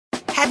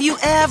Have you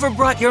ever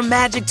brought your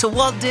magic to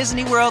Walt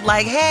Disney World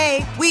like,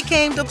 hey, we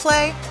came to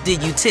play?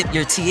 Did you tip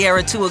your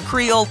tiara to a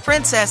Creole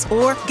princess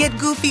or get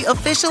goofy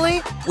officially?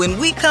 When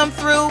we come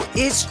through,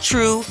 it's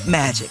true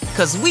magic,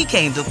 because we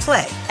came to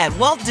play at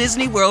Walt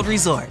Disney World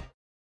Resort.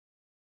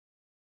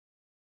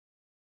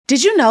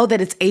 Did you know that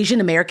it's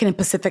Asian American and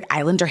Pacific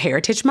Islander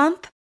Heritage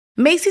Month?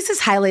 Macy's is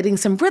highlighting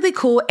some really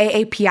cool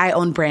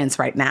AAPI-owned brands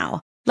right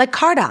now, like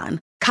Cardon,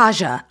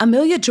 Kaja,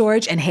 Amelia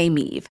George, and Hey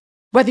Meave.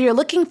 Whether you're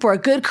looking for a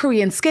good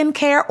Korean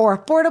skincare or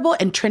affordable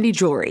and trendy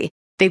jewelry,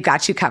 they've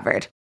got you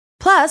covered.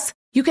 Plus,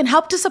 you can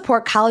help to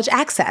support college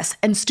access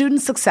and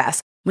student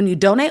success when you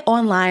donate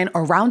online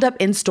or round up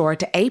in-store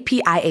to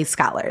APIA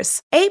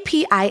scholars.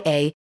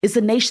 APIA is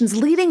the nation's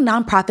leading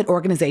nonprofit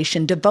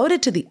organization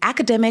devoted to the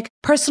academic,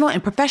 personal,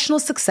 and professional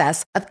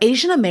success of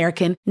Asian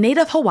American,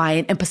 Native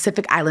Hawaiian, and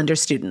Pacific Islander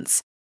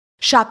students.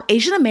 Shop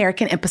Asian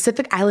American and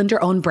Pacific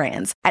Islander-owned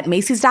brands at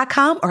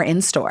Macy's.com or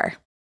in-store.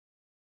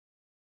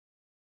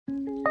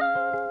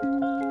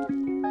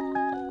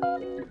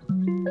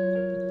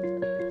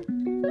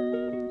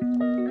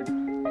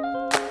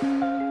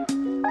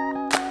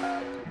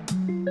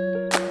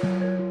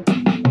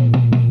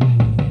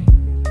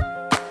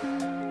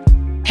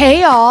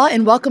 Hey y'all,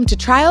 and welcome to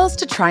Trials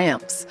to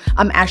Triumphs.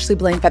 I'm Ashley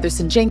Blaine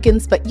Featherston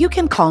Jenkins, but you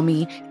can call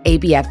me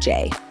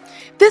ABFJ.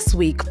 This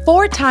week,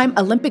 4-time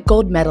Olympic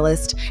gold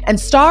medalist and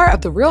star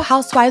of The Real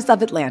Housewives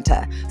of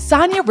Atlanta,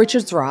 Sanya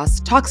Richards-Ross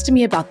talks to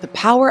me about the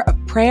power of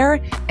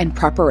prayer and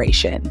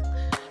preparation.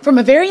 From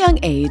a very young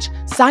age,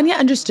 Sanya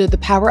understood the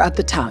power of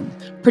the tongue,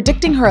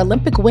 predicting her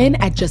Olympic win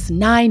at just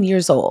 9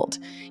 years old.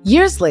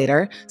 Years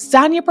later,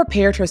 Sanya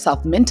prepared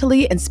herself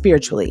mentally and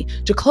spiritually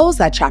to close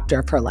that chapter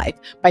of her life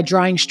by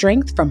drawing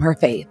strength from her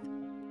faith.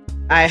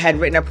 I had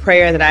written a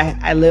prayer that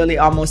I literally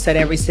almost said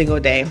every single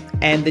day.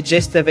 And the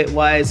gist of it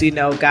was,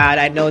 God,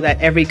 I know that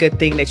every good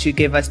thing that you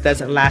give us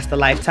doesn't last a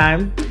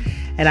lifetime.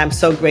 And I'm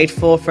so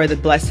grateful for the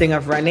blessing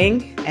of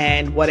running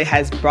and what it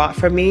has brought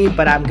for me,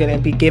 but I'm going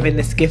to be giving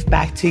this gift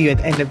back to you at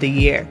the end of the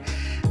year.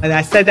 And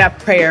I said that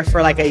prayer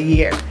for like a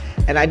year.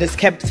 And I just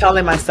kept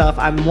telling myself,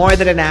 I'm more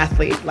than an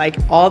athlete. Like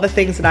all the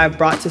things that I've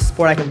brought to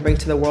sport, I can bring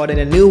to the world in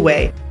a new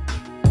way.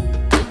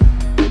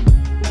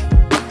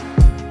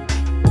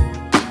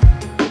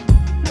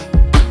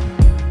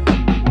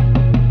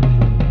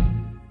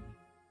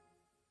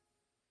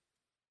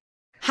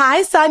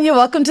 Hi, Sanya.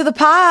 Welcome to the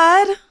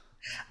pod.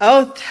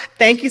 Oh,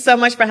 thank you so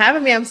much for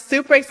having me. I'm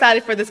super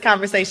excited for this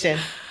conversation.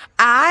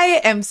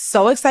 I am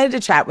so excited to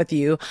chat with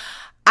you.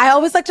 I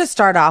always like to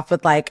start off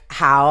with like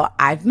how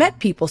I've met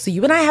people. So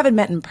you and I haven't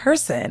met in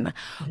person,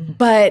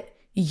 but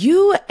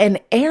you and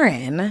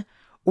Aaron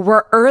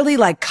were early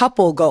like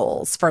couple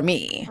goals for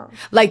me.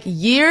 Like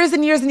years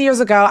and years and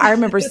years ago, I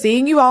remember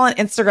seeing you all on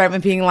Instagram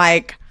and being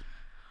like,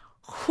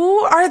 who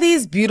are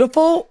these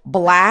beautiful,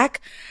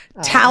 Black,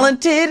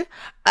 talented,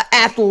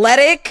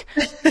 athletic,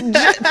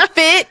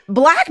 fit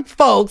Black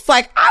folks?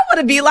 Like, I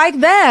want to be like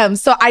them.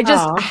 So I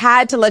just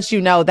had to let you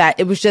know that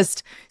it was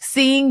just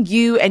seeing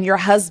you and your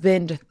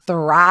husband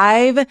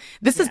thrive.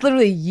 This is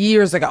literally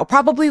years ago,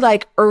 probably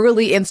like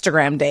early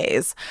Instagram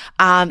days.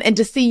 And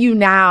to see you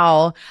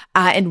now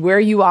and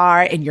where you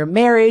are in your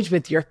marriage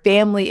with your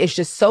family is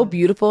just so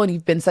beautiful. And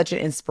you've been such an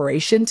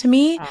inspiration to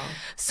me.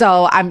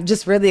 So I'm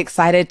just really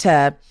excited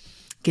to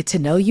get to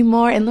know you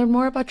more and learn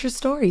more about your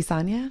story,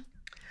 Sanya.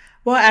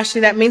 Well,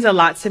 Ashley, that means a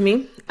lot to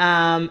me.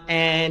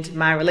 And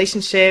my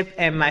relationship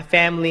and my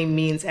family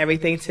means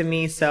everything to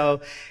me. So,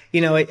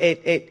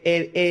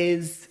 it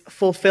is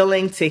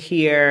fulfilling to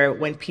hear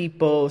when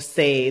people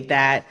say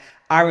that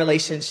our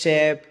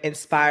relationship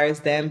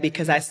inspires them,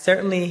 because I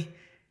certainly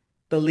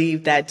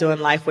believe that doing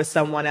life with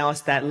someone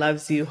else that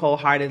loves you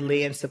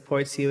wholeheartedly and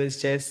supports you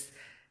is just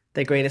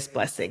the greatest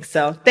blessing.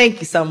 So thank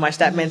you so much.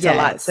 That meant a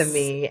lot to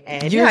me.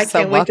 And I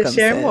can't wait to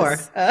share more.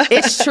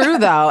 It's true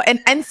though.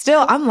 And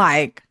still I'm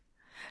like,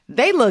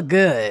 they look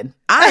good.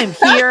 I am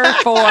here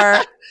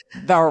for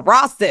the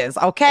Rosses.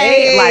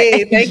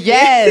 Okay. Hey,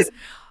 yes.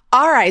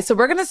 All right. So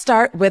we're going to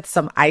start with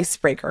some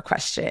icebreaker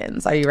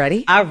questions. Are you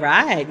ready? All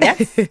right.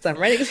 Yes, I'm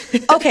ready.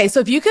 Okay.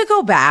 So if you could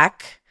go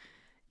back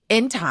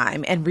in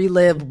time and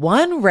relive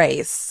one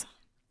race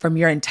from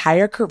your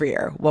entire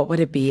career, what would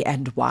it be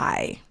and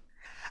why?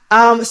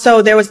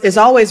 So there's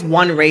always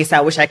one race I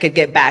wish I could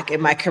get back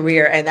in my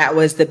career, and that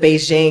was the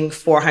Beijing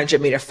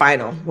 400 meter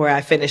final, where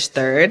I finished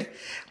third,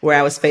 where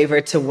I was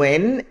favored to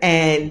win.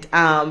 And,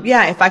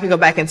 if I could go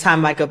back in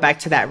time, I'd go back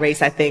to that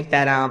race. I think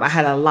that, I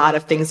had a lot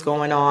of things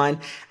going on.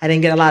 I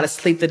didn't get a lot of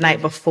sleep the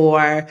night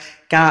before,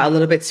 got a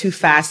little bit too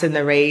fast in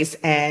the race.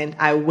 And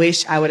I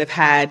wish I would have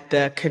had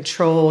the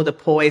control, the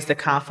poise, the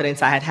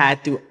confidence I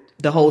had through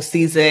the whole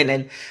season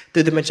and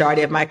through the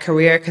majority of my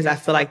career, because I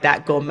feel like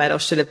that gold medal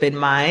should have been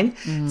mine.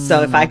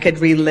 So if I could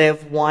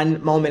relive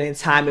one moment in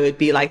time, it would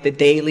be like the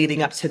day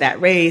leading up to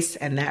that race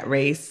and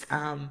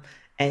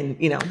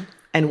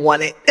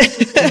won it.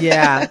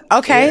 Yeah.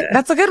 Okay. Yeah.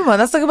 That's a good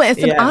one. It's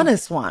an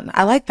honest one.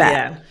 I like that.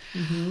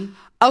 Yeah. Mm-hmm.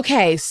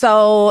 Okay.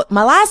 So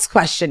my last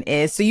question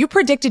is, so you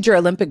predicted your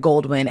Olympic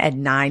gold win at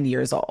 9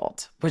 years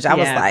old, which I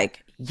was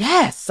like,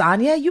 Yes,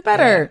 Sanya, you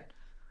better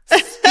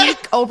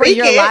speak over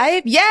your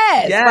life.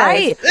 Yes,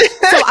 right.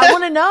 So I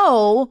want to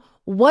know,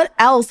 what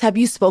else have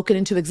you spoken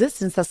into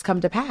existence that's come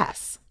to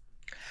pass?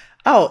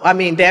 Oh, I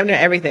mean, damn near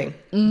everything.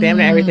 Damn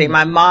near everything.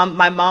 My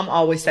mom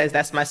always says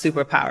that's my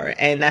superpower.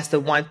 And that's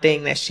the one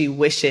thing that she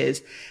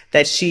wishes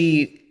that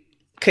she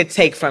could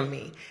take from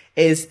me,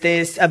 is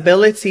this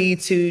ability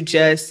to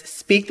just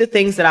speak the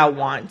things that I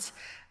want,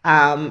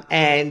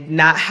 and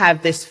not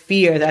have this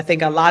fear that I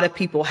think a lot of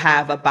people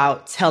have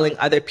about telling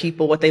other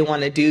people what they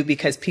want to do,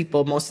 because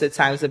people most of the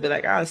times will be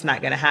like, oh, it's not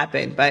going to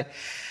happen. But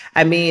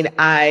I mean,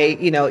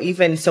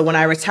 even so when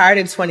I retired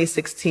in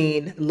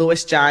 2016,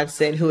 Lewis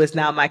Johnson, who is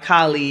now my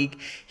colleague,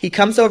 he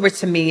comes over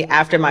to me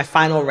after my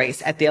final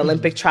race at the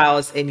Olympic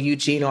trials in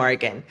Eugene,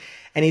 Oregon.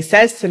 And he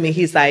says to me,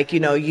 he's like,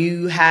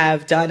 you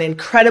have done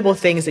incredible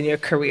things in your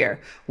career.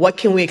 What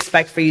can we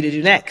expect for you to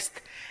do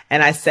next?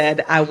 And I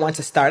said, I want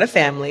to start a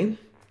family.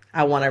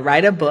 I want to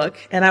write a book,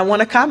 and I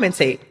want to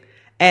commentate.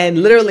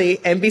 And literally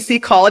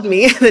NBC called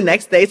me the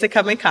next day to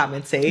come and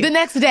commentate. The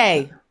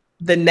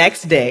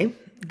next day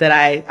that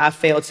I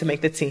failed to make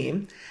the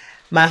team.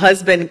 My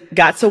husband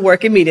got to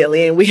work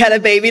immediately, and we had a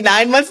baby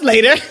 9 months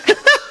later.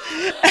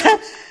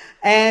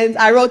 And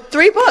I wrote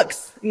 3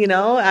 books,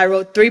 I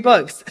wrote 3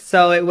 books.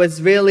 So it's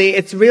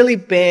really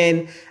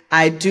been,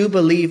 I do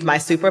believe my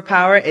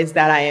superpower is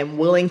that I am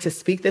willing to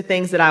speak the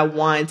things that I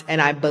want,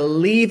 and I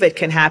believe it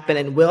can happen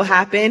and will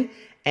happen.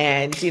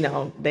 And,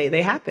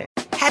 they happen.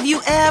 Have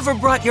you ever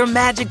brought your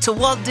magic to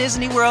Walt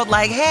Disney World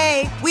like,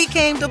 hey, we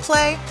came to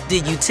play?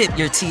 Did you tip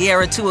your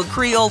tiara to a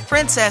Creole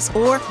princess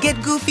or get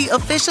goofy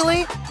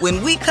officially?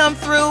 When we come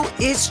through,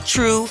 it's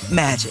true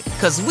magic,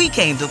 because we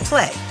came to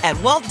play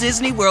at Walt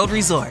Disney World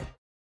Resort.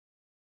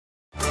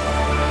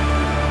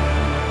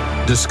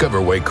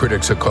 Discover why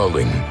critics are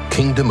calling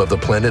Kingdom of the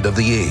Planet of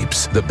the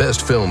Apes the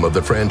best film of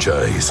the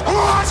franchise.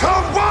 What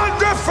a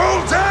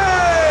wonderful day!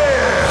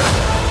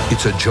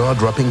 It's a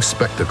jaw-dropping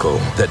spectacle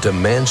that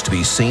demands to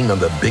be seen on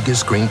the biggest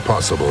screen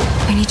possible.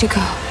 We need to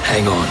go.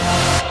 Hang on.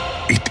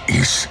 It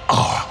is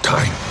our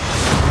time.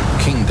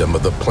 Kingdom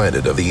of the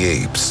Planet of the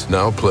Apes,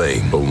 now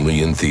playing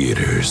only in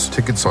theaters.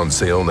 Tickets on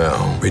sale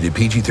now. Rated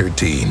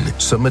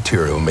PG-13. Some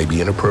material may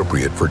be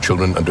inappropriate for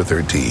children under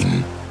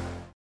 13.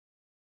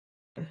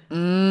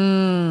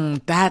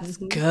 That's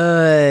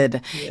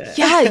good.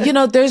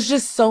 Yeah, there's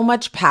just so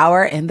much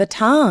power in the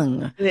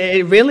tongue.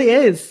 It really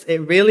is. It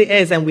really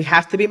is. And we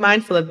have to be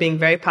mindful of being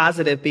very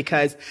positive,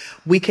 because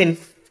we can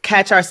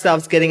catch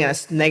ourselves getting in a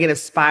negative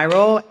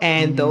spiral,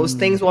 and those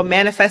things will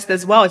manifest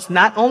as well. It's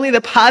not only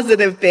the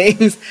positive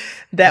things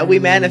that we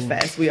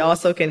manifest. We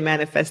also can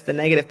manifest the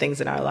negative things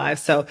in our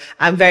lives. So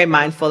I'm very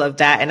mindful of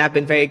that. And I've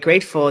been very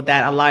grateful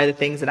that a lot of the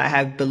things that I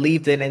have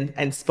believed in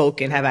and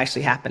spoken have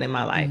actually happened in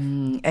my life.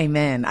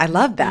 Amen. I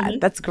love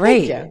that. That's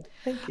great.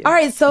 Thank you. All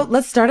right. So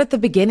let's start at the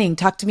beginning.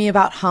 Talk to me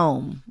about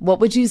home. What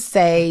would you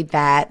say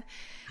that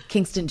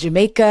Kingston,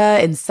 Jamaica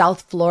and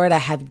South Florida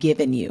have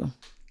given you?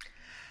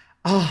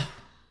 Oh,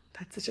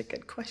 that's such a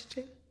good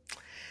question.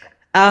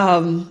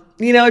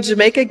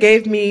 Jamaica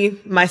gave me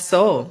my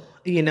soul.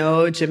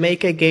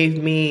 Jamaica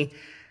gave me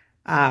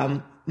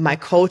my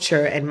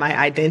culture and my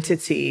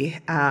identity.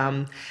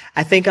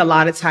 I think a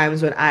lot of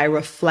times when I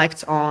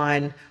reflect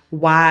on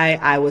why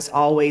I was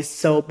always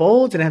so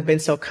bold and have been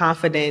so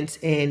confident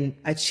in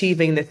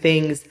achieving the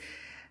things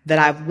that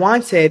I've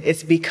wanted,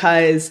 it's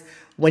because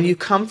when you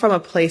come from a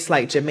place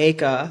like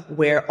Jamaica,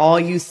 where all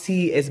you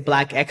see is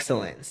Black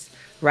excellence,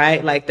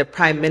 right? Like the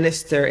prime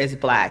minister is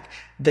Black,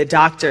 the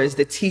doctors,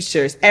 the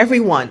teachers,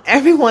 everyone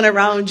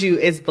around you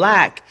is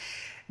Black.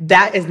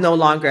 That is no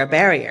longer a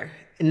barrier.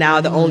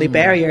 Now the only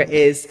barrier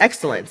is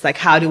excellence. Like,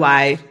 how do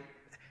I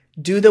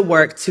do the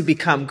work to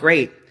become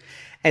great?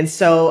 And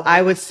so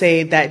I would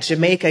say that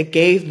Jamaica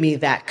gave me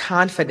that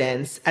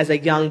confidence as a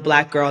young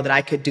Black girl that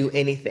I could do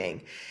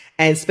anything.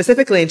 And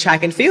specifically in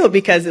track and field,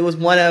 because it was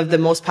one of the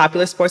most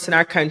popular sports in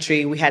our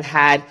country. We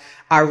had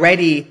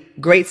already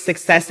great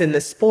success in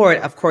the sport.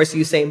 Of course,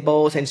 Usain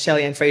Bolt and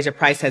Shelly-Ann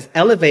Fraser-Price has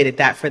elevated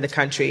that for the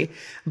country.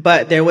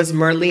 But there was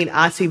Merlene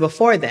Ottey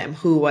before them,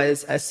 who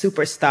was a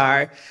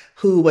superstar,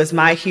 who was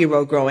my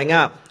hero growing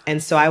up.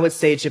 And so I would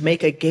say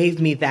Jamaica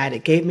gave me that.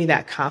 It gave me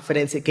that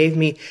confidence. It gave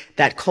me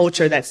that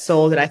culture, that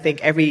soul that I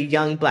think every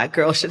young Black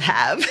girl should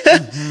have,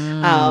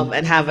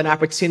 and have an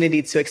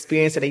opportunity to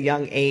experience at a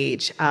young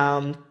age.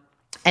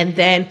 And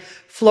then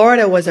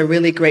Florida was a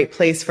really great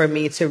place for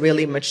me to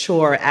really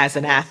mature as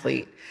an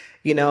athlete.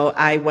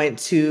 I went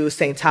to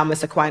St.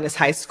 Thomas Aquinas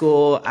High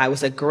School. I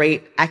was a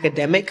great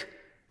academic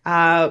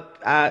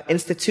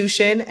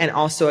institution and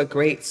also a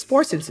great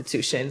sports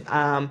institution.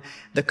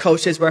 The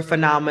coaches were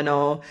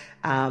phenomenal.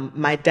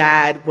 My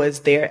dad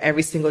was there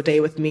every single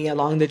day with me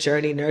along the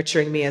journey,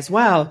 nurturing me as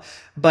well.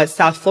 But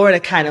South Florida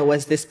kind of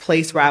was this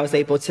place where I was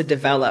able to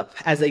develop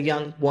as a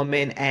young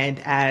woman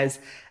and as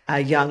a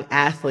young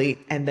athlete,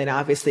 and then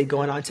obviously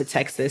going on to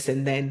Texas,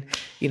 and then,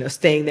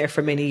 staying there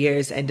for many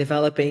years and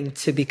developing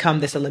to become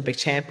this Olympic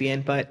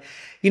champion. But,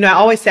 I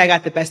always say I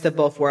got the best of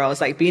both worlds.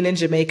 Like, being in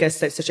Jamaica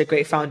set such a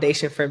great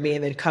foundation for me,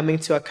 and then coming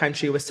to a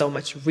country with so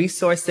much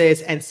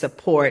resources and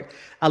support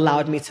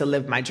allowed me to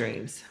live my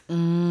dreams.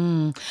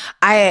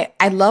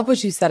 I love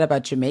what you said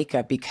about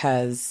Jamaica,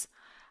 because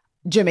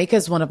Jamaica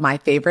is one of my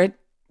favorite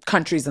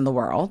countries in the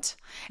world.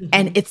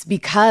 And it's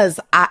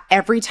because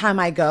every time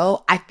I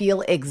go, I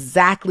feel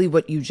exactly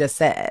what you just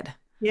said.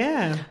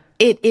 Yeah.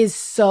 It is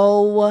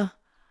so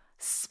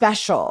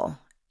special.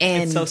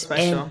 And, it's so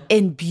special.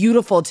 And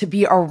beautiful to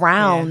be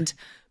around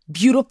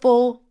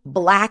beautiful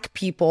Black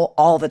people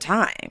all the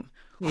time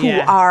who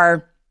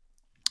are,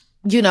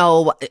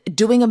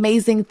 doing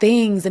amazing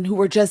things, and who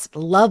are just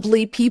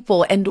lovely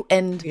people and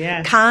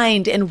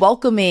kind and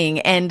welcoming.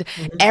 And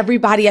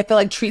everybody, I feel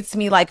like, treats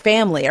me like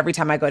family every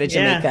time I go to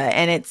Jamaica.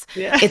 And it's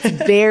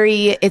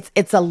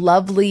it's a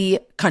lovely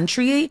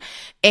country.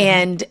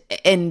 And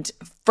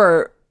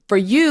for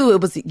you,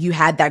 you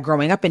had that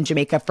growing up in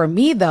Jamaica. For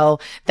me, though,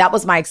 that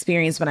was my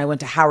experience when I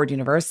went to Howard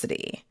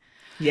University.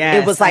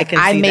 Yes, it was like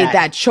I made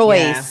that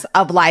choice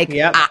of like,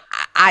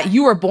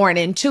 you were born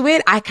into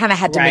it. I kind of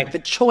had to make the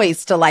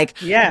choice to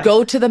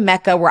go to the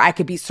Mecca, where I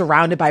could be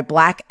surrounded by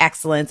Black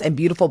excellence and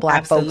beautiful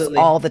Black folks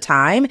all the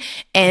time.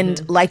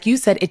 And like you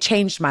said, it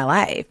changed my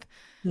life.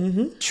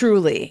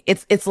 Truly,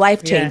 it's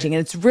life changing, and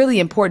it's really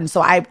important.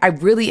 So I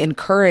really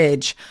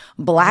encourage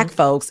Black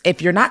folks,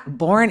 if you're not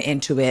born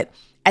into it,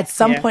 at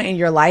some point in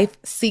your life,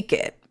 seek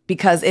it,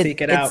 because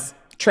it's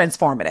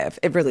transformative.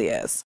 It really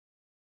is.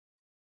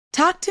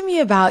 Talk to me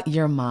about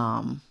your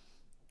mom.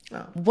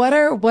 Oh. What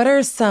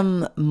are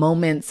some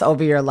moments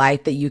over your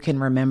life that you can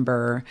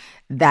remember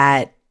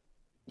that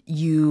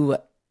you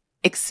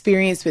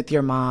experienced with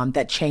your mom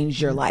that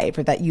changed your life,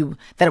 or that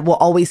it will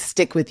always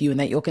stick with you and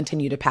that you'll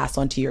continue to pass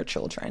on to your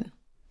children?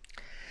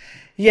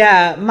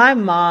 Yeah, my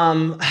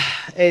mom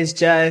is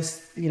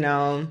just,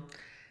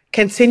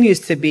 continues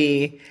to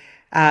be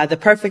the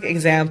perfect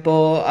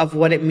example of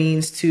what it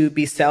means to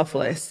be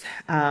selfless,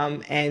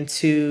 and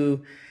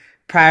to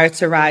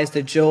prioritize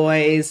the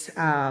joys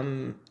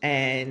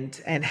and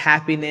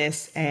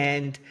happiness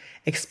and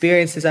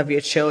experiences of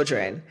your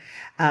children.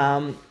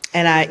 And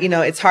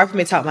it's hard for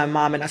me to talk about my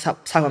mom and not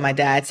talk about my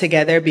dad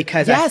together,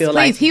 because I feel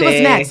like he was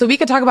next, so we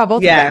could talk about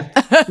both of them.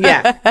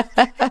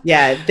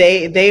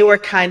 They were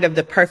kind of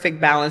the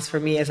perfect balance for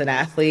me as an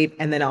athlete,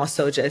 and then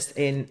also just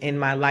in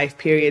my life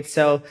period.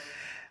 So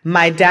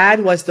my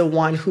dad was the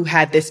one who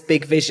had this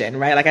big vision,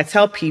 right? Like, I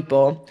tell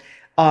people,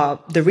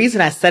 the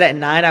reason I said at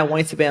 9 I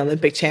wanted to be an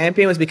Olympic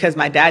champion was because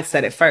my dad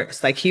said it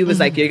first. Like, he was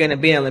like, "You're going to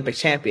be an Olympic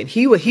champion."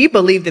 He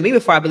believed in me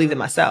before I believed in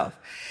myself,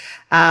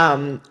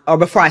 or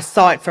before I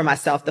saw it for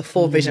myself, the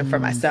full vision for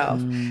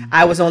myself.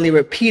 I was only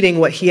repeating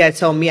what he had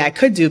told me I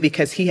could do,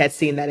 because he had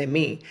seen that in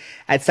me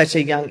at such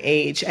a young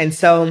age. And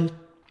so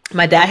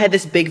my dad had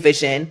this big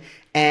vision.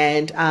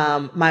 And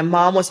my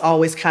mom was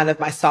always kind of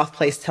my soft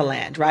place to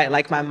land, right?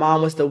 Like, my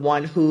mom was the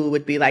one who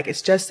would be like,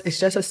 it's just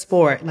a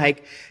sport.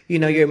 Like,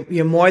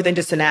 you're more than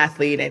just an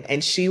athlete.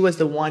 And she was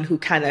the one who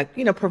kind of,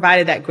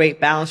 provided that great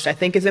balance, which I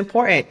think is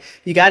important.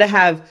 You got to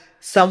have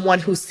someone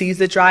who sees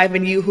the drive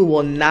in you, who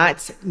will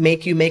not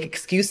make you make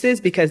excuses,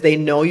 because they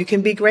know you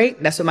can be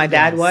great. That's what my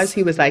dad was.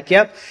 He was like,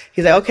 yep.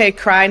 He's like, okay,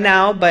 cry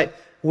now, but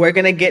we're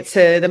going to get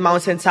to the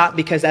mountaintop,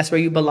 because that's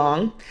where you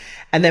belong.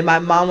 And then my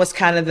mom was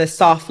kind of the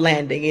soft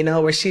landing,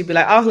 where she'd be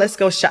like, oh, let's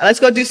go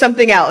do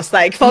something else,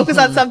 like focus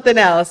on something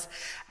else.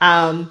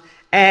 And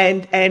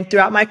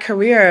throughout my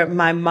career,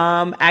 my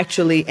mom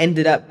actually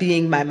ended up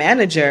being my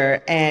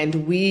manager,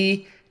 and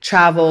we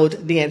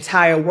traveled the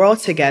entire world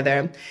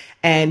together.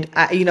 And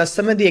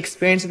some of the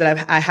experiences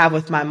that I have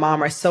with my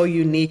mom are so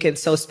unique and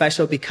so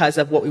special because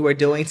of what we were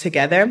doing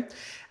together.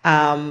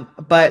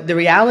 But the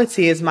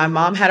reality is, my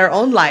mom had her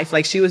own life.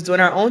 Like, she was doing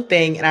her own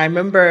thing. And I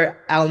remember,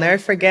 I'll never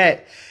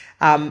forget,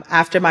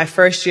 after my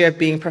first year of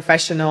being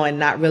professional and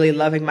not really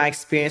loving my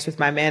experience with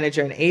my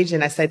manager and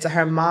agent, I said to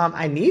her, "Mom,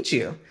 I need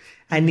you.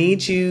 I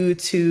need you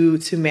to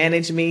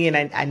manage me.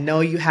 And I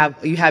know you have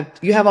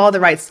all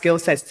the right skill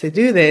sets to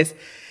do this."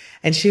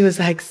 And she was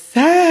like,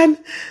 "Son,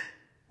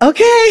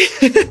 okay."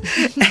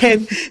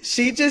 And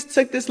she just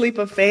took this leap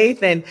of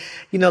faith and,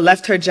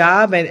 left her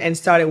job and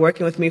started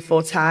working with me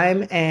full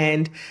time.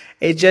 And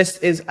it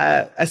just is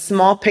a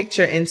small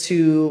picture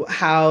into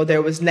how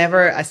there was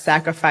never a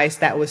sacrifice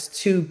that was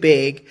too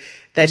big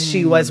that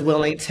she was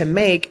willing to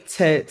make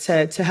to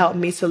help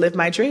me to live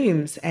my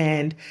dreams.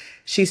 And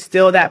she's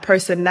still that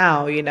person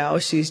now,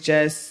 she's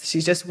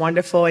just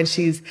wonderful. And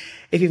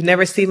if you've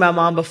never seen my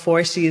mom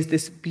before, she is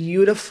this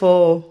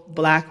beautiful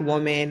Black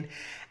woman.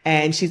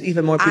 And she's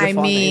even more beautiful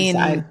on the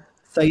inside.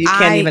 So you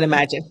can't even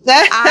imagine.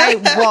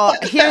 Well,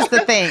 here's the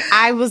thing.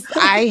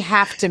 I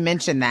have to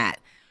mention that.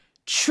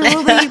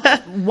 Truly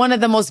one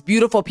of the most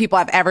beautiful people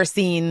I've ever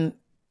seen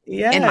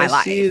in my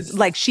life.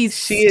 Like she's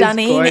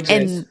stunning,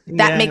 and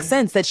that makes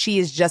sense that she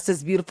is just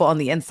as beautiful on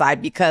the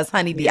inside because,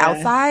 honey, the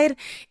outside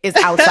is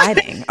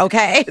outsiding.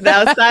 Okay, the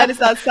outside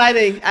is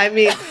outsiding. I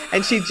mean,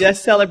 and she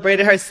just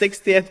celebrated her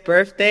 60th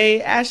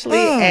birthday, Ashley,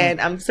 and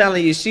I'm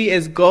telling you, she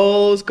is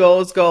goals.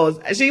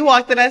 She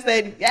walked in, I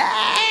said,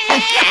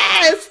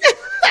 "Yes,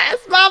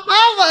 that's my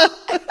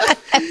mama."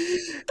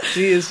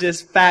 She is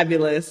just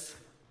fabulous.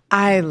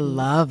 I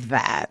love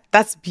that.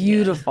 That's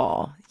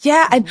beautiful.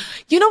 Yeah. And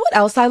you know what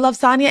else I love,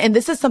 Sanya? And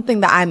this is something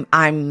that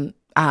I'm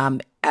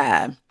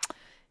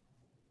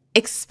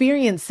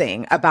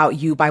experiencing about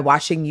you by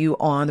watching you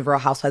on The Real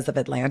Housewives of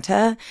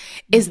Atlanta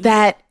is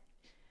that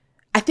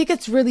I think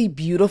it's really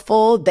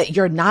beautiful that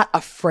you're not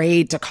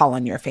afraid to call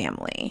on your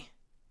family.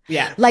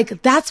 Yeah.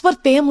 Like that's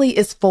what family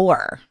is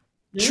for.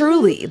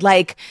 Truly,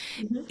 like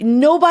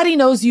nobody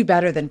knows you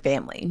better than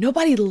family.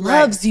 Nobody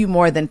loves you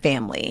more than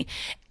family.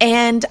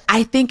 And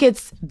I think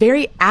it's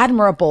very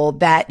admirable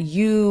that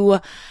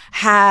you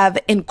have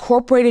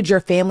incorporated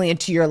your family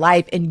into your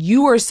life, and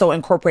you are so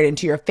incorporated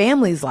into your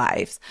family's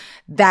lives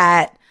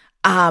that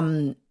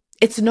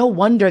it's no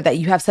wonder that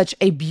you have such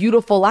a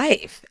beautiful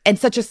life and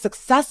such a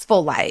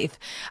successful life.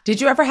 Did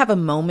you ever have a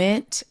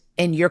moment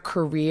in your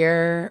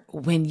career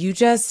when you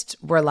just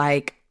were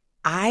like,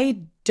 I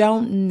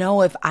don't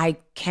know if I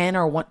can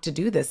or want to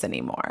do this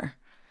anymore?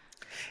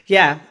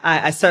 Yeah,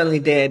 I certainly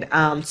did.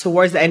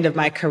 Towards the end of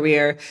my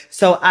career.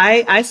 So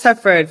I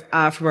suffered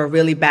from a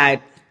really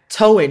bad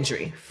foot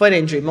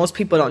injury. Most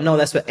people don't know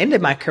that's what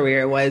ended my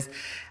career was.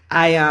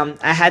 I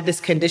had this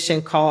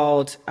condition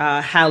called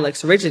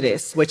hallux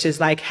rigidus, which is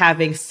like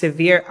having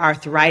severe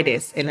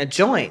arthritis in a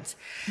joint.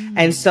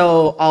 And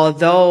so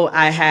although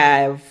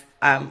I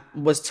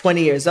was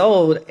 20 years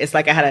old, it's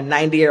like I had a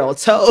 90-year-old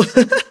toe.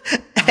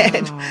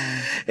 And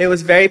it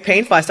was very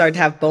painful. I started to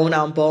have bone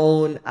on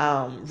bone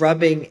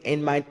rubbing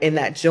in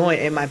that joint,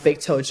 in my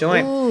big toe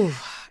joint. Ooh.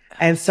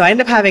 And so I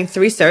ended up having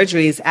 3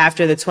 surgeries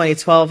after the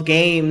 2012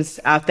 games.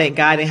 Thank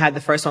God I didn't have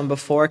the first one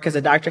before, because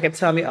the doctor kept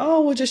telling me,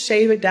 "Oh, we'll just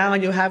shave it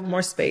down. You'll have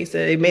more space."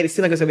 It made it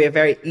seem like it was going to be a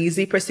very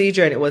easy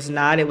procedure, and it was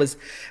not. It was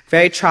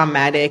very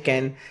traumatic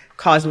and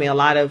caused me a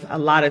lot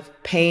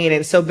of pain.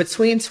 And so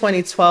between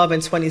 2012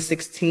 and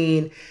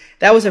 2016,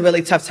 that was a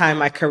really tough time in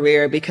my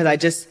career because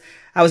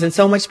I was in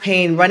so much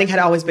pain. Running had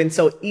always been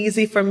so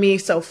easy for me,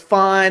 so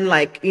fun.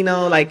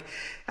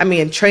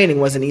 Training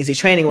wasn't easy.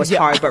 Training was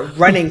hard, but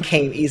running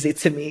came easy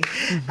to me.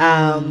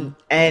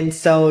 And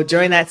so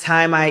during that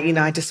time,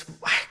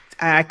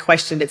 I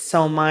questioned it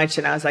so much,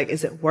 and I was like,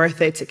 is it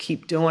worth it to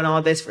keep doing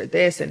all this for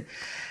this? And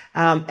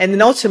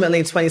then ultimately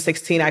in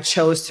 2016, I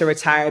chose to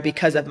retire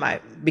because of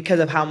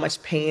how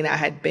much pain I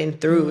had been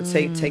through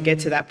to get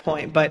to that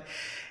point. But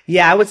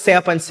yeah, I would say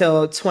up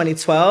until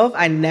 2012,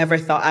 I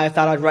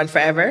thought I'd run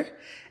forever.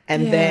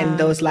 And then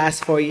those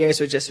last 4 years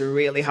were just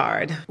really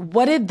hard.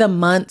 What did the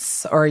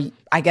months, or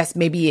I guess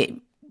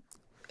maybe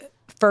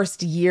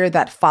first year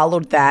that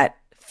followed that,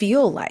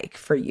 feel like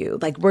for you?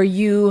 Like, were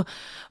you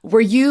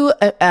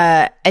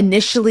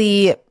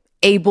initially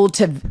able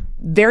to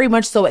very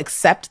much so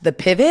accept the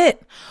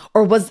pivot,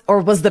 or was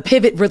the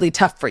pivot really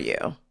tough for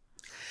you?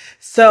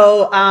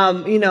 So,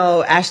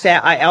 Ashley,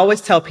 I always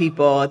tell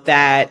people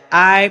that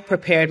I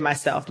prepared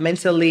myself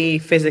mentally,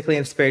 physically,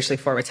 and spiritually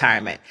for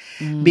retirement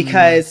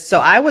because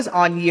I was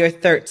on year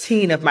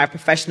 13 of my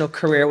professional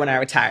career when I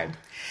retired.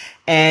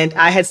 And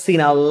I had seen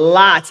a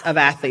lot of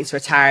athletes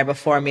retire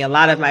before me. A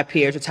lot of my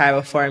peers retired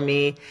before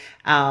me.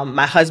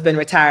 My husband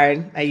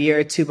retired a year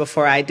or 2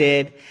 before I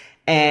did.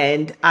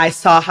 And I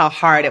saw how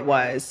hard it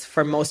was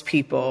for most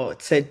people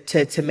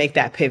to make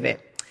that pivot.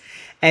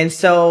 And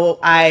so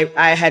I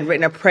had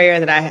written a prayer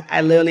that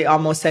I literally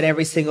almost said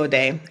every single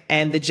day.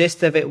 And the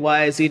gist of it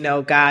was,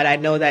 God, I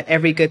know that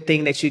every good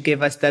thing that you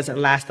give us doesn't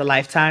last a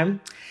lifetime.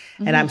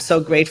 And I'm so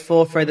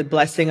grateful for the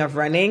blessing of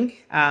running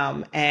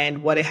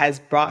and what it has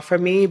brought for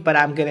me. But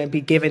I'm going to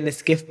be giving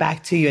this gift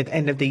back to you at the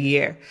end of the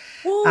year.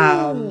 Ooh,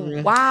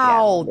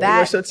 wow. Yeah,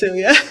 worship too,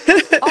 yeah.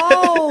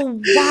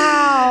 Oh,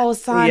 wow,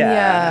 Sanya.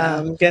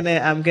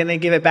 Yeah, I'm gonna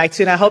give it back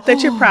to you. And I hope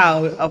that you're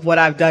proud of what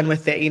I've done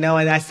with it, And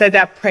I said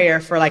that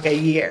prayer for like a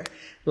year.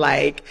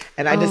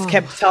 And I just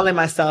kept telling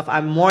myself,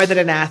 I'm more than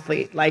an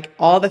athlete. Like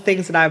all the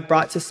things that I've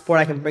brought to sport,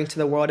 I can bring to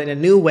the world in a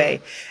new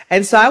way.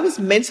 And so I was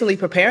mentally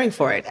preparing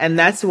for it. And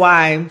that's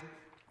why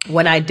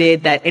when I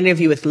did that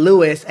interview with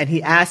Lewis and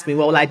he asked me,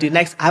 what will I do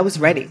next? I was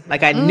ready.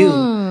 Like I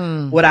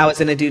knew what I was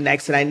going to do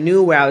next, and I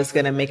knew where I was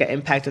going to make an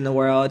impact in the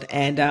world.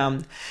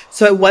 And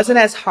so it wasn't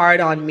as hard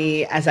on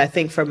me as I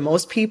think for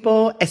most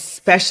people,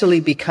 especially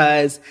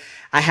because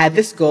I had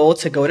this goal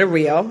to go to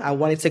Rio. I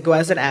wanted to go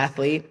as an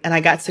athlete, and I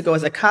got to go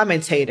as a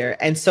commentator.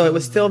 And so it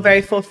was still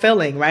very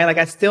fulfilling, right? Like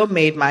I still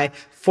made my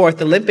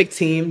 4th Olympic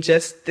team.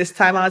 Just this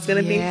time I was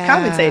going to be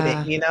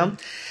commentating,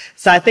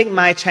 So I think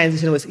my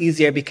transition was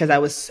easier because I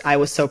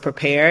was so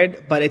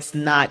prepared, but it's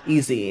not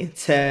easy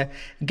to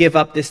give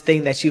up this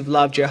thing that you've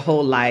loved your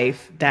whole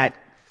life. That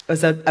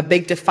was a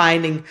big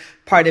defining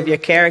part of your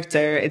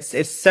character.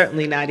 It's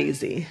certainly not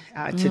easy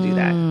to do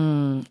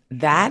that.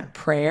 That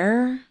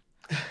prayer.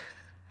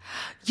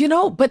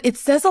 But it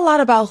says a lot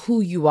about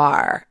who you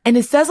are. And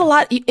it says a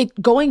lot,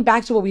 going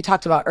back to what we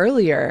talked about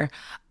earlier,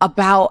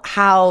 about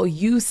how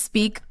you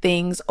speak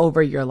things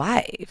over your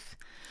life.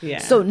 Yeah.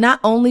 So not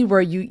only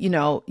were you,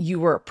 you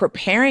were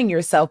preparing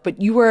yourself,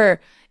 but you were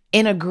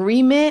in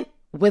agreement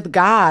with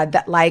God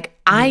that like,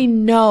 I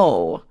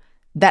know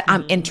that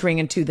I'm entering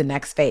into the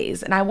next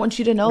phase. And I want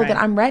you to know that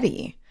I'm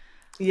ready.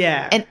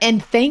 Yeah.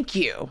 And thank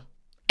you.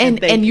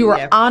 And you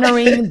were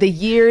honoring the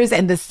years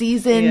and the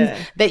seasons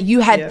that you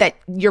had, that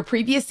your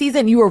previous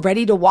season, you were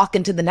ready to walk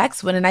into the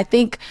next one. And I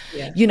think,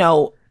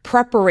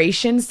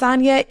 preparation,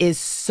 Sanya, is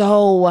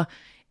so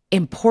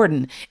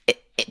important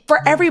for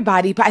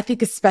everybody. But I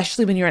think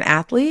especially when you're an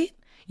athlete,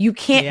 you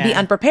can't be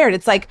unprepared.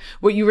 It's like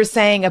what you were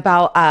saying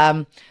about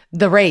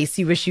the race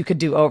you wish you could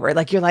do over.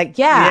 Like, you're like,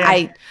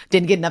 I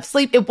didn't get enough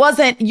sleep. It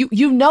wasn't,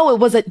 it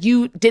wasn't,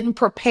 you didn't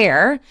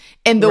prepare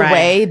in the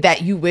way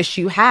that you wish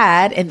you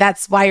had. And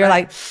that's why you're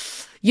like,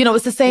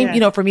 it's the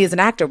same, for me as an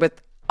actor with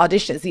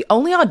auditions. The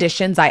only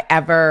auditions I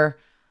ever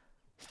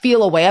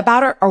feel a way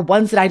about are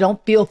ones that I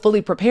don't feel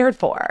fully prepared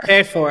for.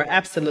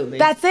 Absolutely.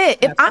 That's it.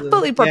 If I'm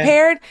fully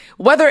prepared,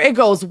 whether it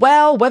goes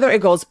well, whether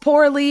it goes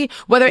poorly,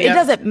 whether it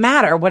doesn't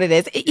matter what it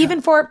is,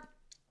 even for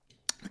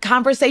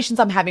conversations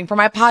I'm having for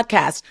my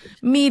podcast,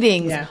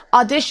 meetings,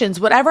 auditions,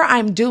 whatever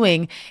I'm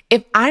doing,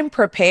 if I'm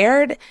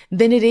prepared,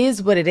 then it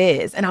is what it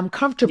is. And I'm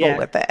comfortable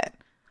with it.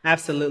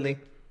 Absolutely.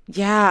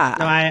 Yeah.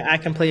 No, I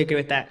completely agree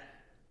with that.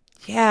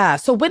 Yeah.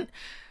 So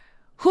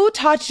who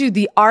taught you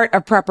the art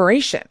of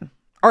preparation?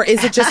 Or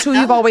is it just who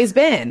you've always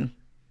been?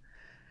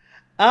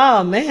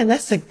 Oh man,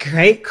 that's a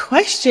great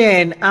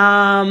question.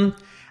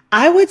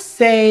 I would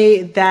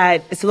say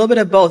that it's a little bit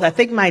of both. I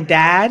think my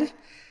dad,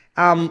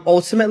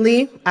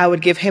 ultimately, I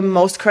would give him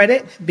most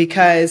credit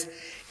because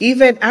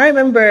I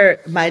remember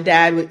my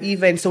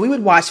dad so we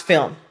would watch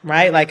film,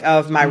 right? Like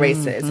of my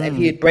races, and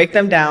he'd break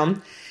them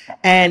down.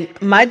 And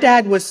my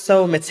dad was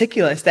so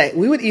meticulous that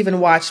we would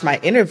even watch my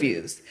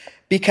interviews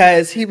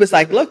because he was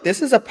like, look,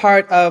 this is a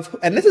part of,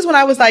 and this is when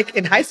I was like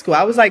in high school.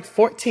 I was like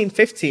 14,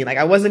 15. Like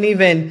I wasn't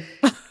even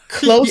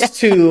close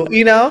to,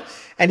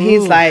 and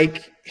he's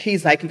like,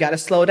 you got to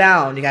slow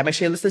down. You got to make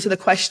sure you listen to the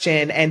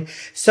question. And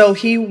so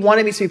he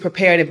wanted me to be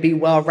prepared and be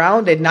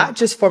well-rounded, not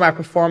just for my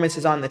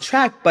performances on the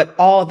track, but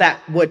all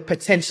that would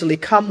potentially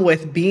come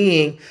with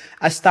being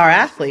a star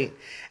athlete.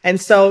 And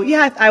so,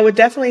 I would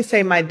definitely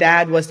say my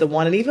dad was the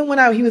one. And even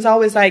when he was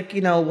always like,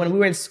 when we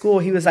were in school,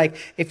 he was like,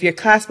 if your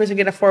classmates are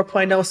getting a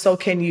 4.0, so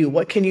can you.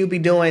 What can you be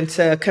doing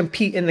to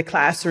compete in the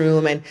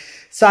classroom? And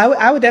so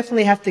I would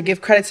definitely have to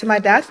give credit to my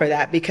dad for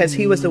that because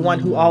he was the one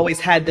who always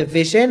had the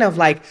vision of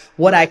like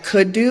what I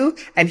could do.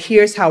 And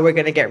here's how we're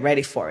going to get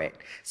ready for it.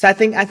 So I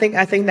think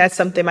that's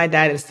something my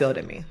dad instilled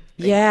in me.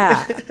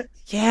 Yeah.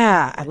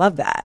 Yeah. I love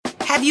that.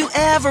 Have you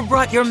ever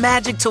brought your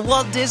magic to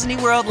Walt Disney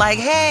World like,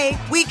 hey,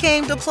 we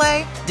came to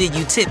play? Did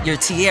you tip your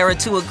tiara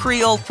to a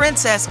Creole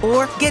princess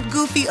or get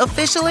goofy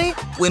officially?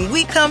 When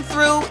we come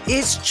through,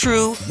 it's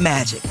true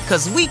magic,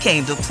 because we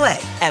came to play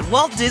at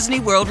Walt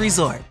Disney World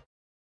Resort.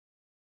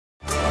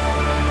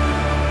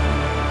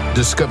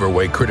 Discover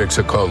why critics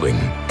are calling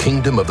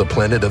Kingdom of the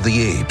Planet of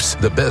the Apes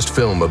the best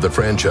film of the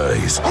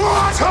franchise.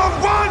 What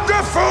a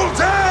wonderful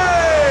day!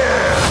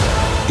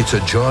 It's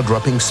a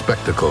jaw-dropping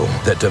spectacle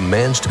that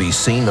demands to be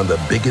seen on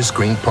the biggest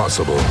screen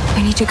possible.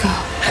 I need to go.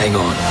 Hang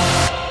on.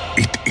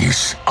 It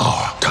is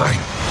our time.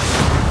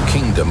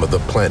 Kingdom of the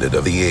Planet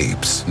of the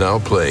Apes, now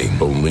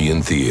playing only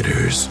in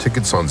theaters.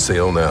 Tickets on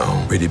sale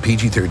now. Rated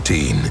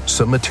PG-13.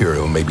 Some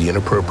material may be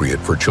inappropriate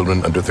for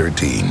children under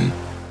 13.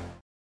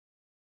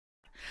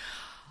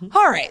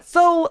 All right,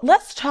 so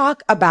let's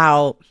talk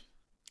about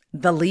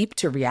the leap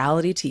to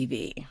reality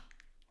TV.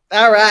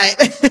 All right.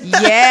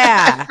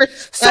 Yeah.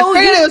 So I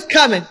figured it was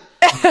coming.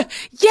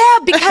 Yeah,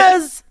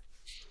 because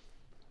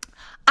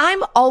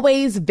I'm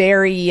always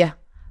very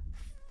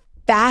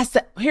fast.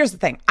 Here's the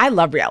thing. I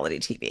love reality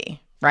TV,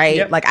 right?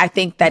 Yep. Like, I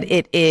think that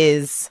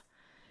it's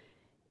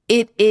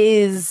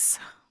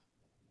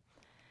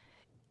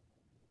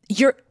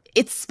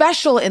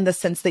special in the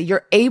sense that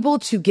you're able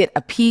to get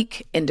a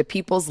peek into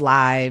people's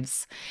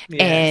lives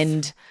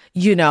and,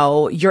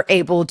 you're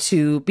able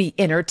to be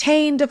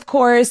entertained, of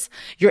course.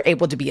 You're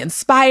able to be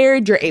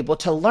inspired. You're able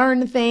to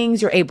learn things.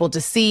 You're able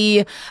to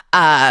see,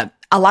 a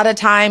lot of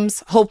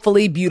times,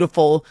 hopefully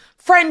beautiful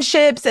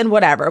friendships and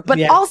whatever.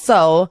 But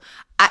also,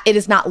 it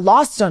is not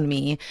lost on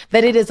me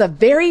that it is a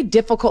very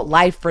difficult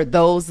life for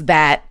those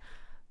that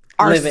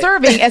are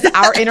serving as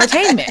our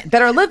entertainment,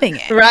 that are living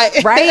it.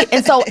 Right.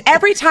 And so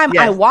every time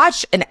I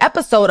watch an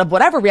episode of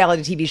whatever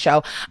reality TV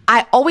show,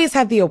 I always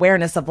have the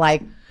awareness of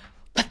like,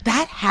 but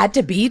that had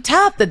to be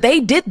tough that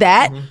they did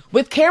that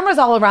with cameras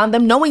all around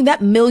them, knowing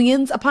that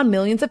millions upon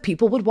millions of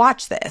people would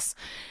watch this.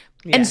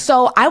 And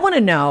so I want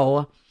to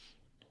know,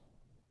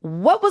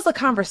 what was the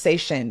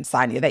conversation,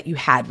 Sanya, that you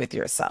had with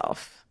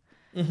yourself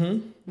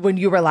when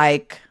you were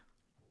like,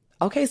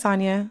 okay,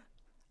 Sanya,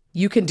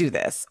 you can do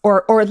this,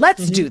 or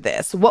let's do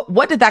this.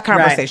 What did that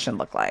conversation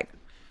look like?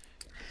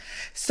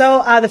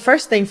 So the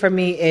first thing for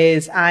me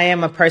is I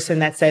am a person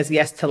that says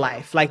yes to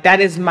life. Like that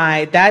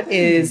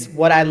is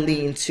what I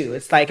lean to.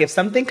 It's like if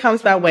something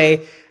comes my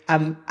way,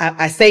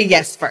 I say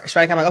yes first,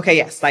 right? I'm like, okay,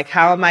 yes. Like,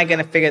 how am I going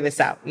to figure this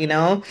out? You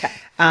know? Okay.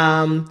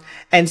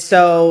 And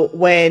so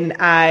when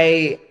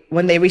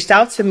they reached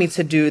out to me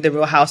to do the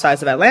Real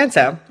Housewives of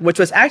Atlanta, which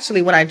was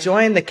actually when I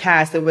joined the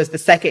cast, it was the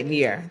second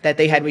year that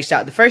they had reached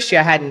out. The first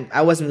year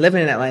I wasn't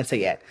living in Atlanta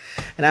yet.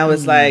 And I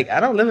was like, I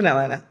don't live in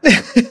Atlanta.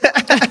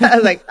 I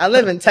was like, I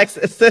live in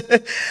Texas,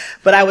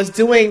 but I was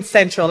doing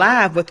Central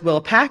Ave with Will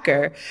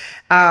Packer.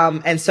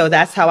 And so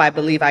that's how I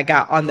believe I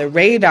got on the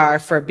radar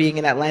for being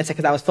in Atlanta,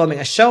 because I was filming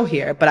a show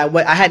here, but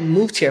I hadn't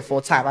moved here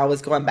full time. I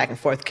was going back and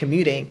forth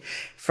commuting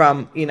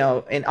from,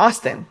 in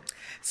Austin.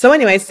 So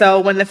anyway,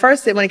 when it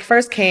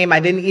first came,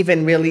 I didn't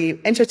even really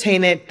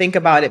entertain it, think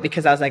about it,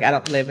 because I was like, I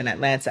don't live in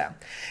Atlanta.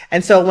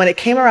 And so when it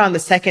came around the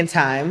second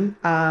time,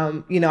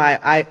 I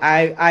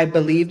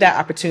believe that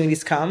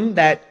opportunities come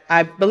that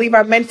I believe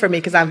are meant for me,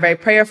 because I'm very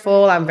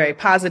prayerful. I'm very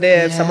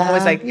positive. Yeah. So I'm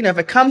always like, if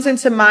it comes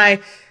into my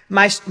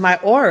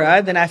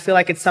aura, then I feel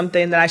like it's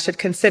something that I should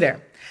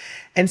consider.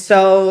 And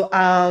so,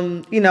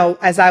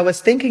 as I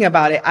was thinking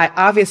about it, I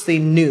obviously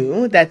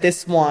knew that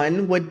this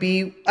one would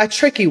be a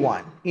tricky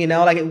one,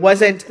 like it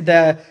wasn't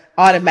the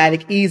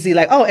automatic easy,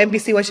 like, oh,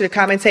 NBC wants you to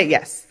commentate.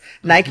 Yes.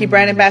 Nike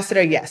brand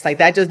ambassador. Yes. Like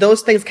that, just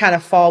those things kind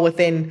of fall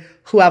within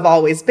who I've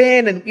always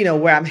been and,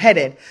 where I'm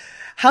headed.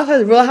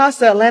 Real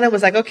House of Atlanta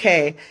was like,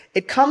 okay,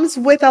 it comes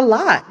with a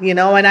lot,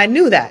 and I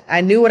knew that. I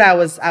knew what I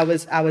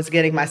was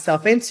getting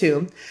myself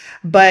into.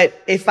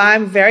 But if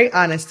I'm very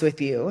honest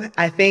with you,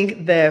 I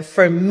think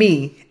for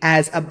me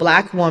as a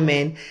Black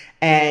woman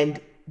and,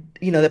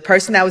 the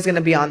person that was going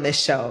to be on this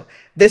show,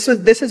 this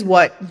is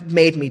what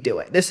made me do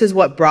it. This is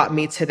what brought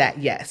me to that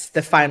yes,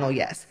 the final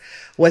yes,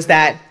 was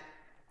that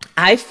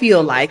I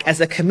feel like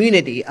as a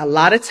community, a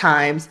lot of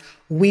times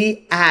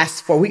we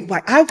ask for,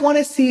 I want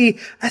to see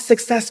a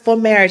successful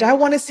marriage. I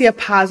want to see a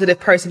positive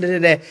person.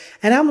 And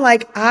I'm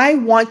like, I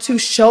want to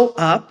show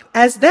up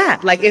as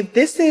that. Like if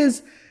this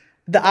is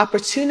the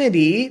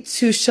opportunity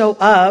to show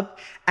up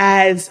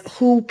as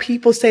who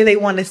people say they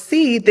want to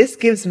see, this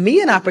gives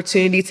me an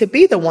opportunity to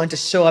be the one to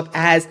show up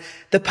as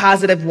the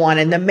positive one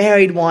and the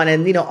married one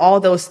and, all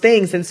those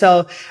things. And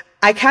so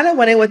I kind of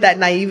went in with that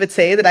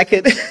naivete that I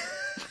could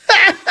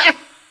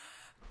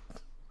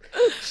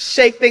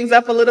shake things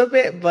up a little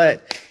bit,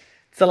 but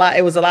it's a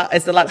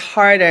lot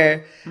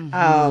harder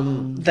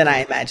than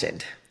I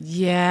imagined.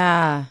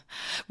 Yeah.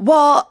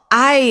 Well,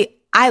 I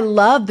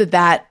love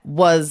that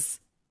was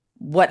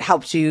what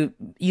helped you,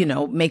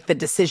 make the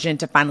decision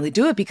to finally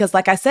do it, because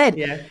like I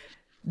said,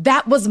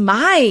 that was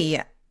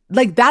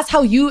that's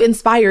how you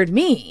inspired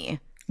me.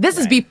 This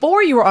is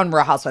before you were on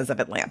Real Housewives of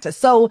Atlanta.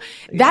 So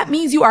that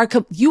means you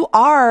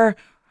are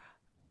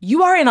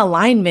in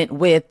alignment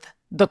with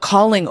the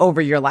calling over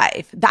your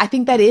life. I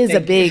think that is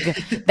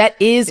that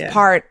is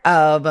part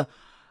of,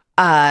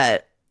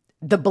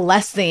 the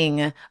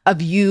blessing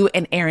of you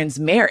and Aaron's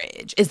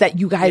marriage, is that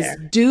you guys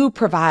do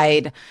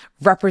provide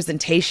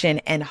representation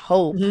and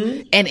hope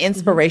and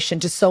inspiration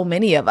to so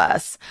many of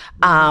us.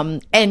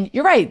 And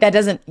you're right. That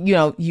doesn't,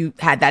 you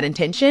had that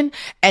intention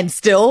and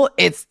still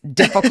it's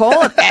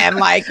difficult and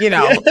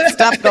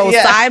stuff goes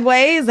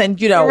sideways and,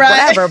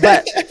 whatever,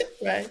 but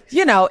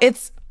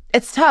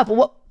it's tough.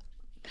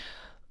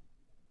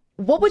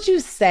 What would you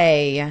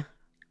say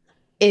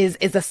is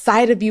a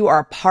side of you or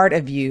a part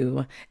of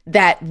you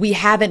that we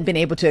haven't been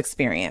able to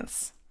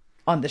experience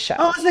on the show?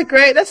 Oh,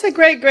 that's a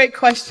great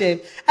question.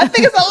 I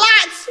think it's a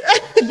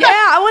lot. Yeah,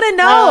 I want to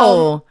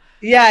know.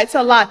 Yeah, it's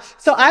a lot.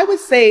 So I would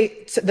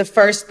say the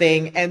first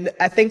thing, and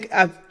I think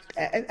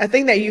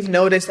that you've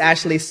noticed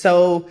actually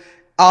so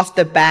off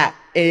the bat,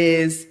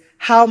 is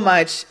how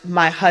much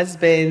my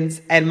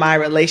husband's and my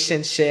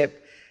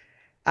relationship,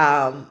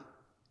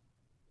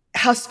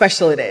 how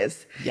special it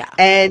is. Yeah.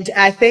 And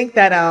I think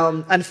that,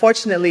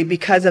 unfortunately,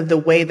 because of the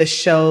way the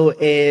show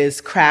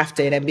is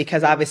crafted and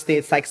because obviously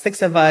it's like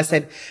 6 of us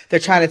and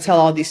they're trying to tell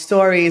all these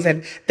stories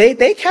and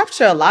they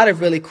capture a lot of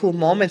really cool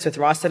moments with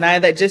Ross and I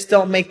that just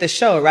don't make the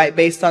show, right?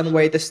 Based on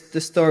where the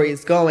story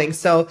is going.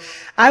 So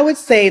I would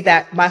say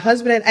that my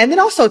husband, and then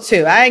also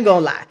too, I ain't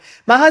gonna lie,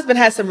 my husband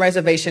has some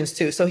reservations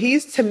too. So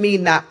he's to me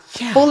not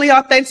fully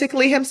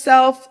authentically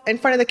himself in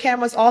front of the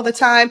cameras all the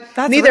time.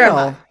 That's Neither real.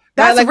 am I.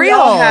 That's like real.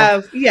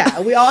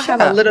 We all have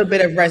a little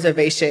bit of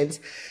reservations.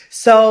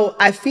 So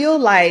I feel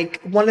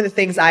like one of the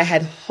things I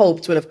had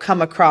hoped would have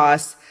come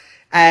across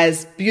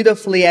as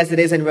beautifully as it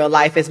is in real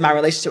life is my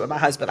relationship with my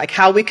husband, like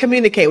how we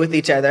communicate with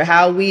each other,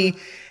 how we,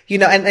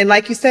 and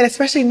like you said,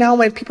 especially now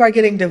when people are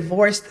getting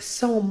divorced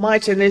so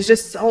much and there's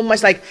just so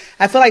much, like,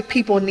 I feel like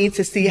people need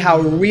to see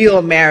how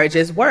real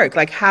marriages work,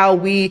 like how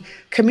we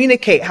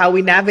communicate, how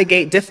we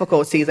navigate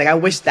difficulties. Like I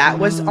wish that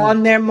was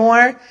on there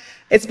more.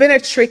 It's been a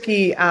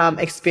tricky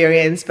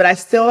experience, but I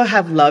still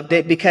have loved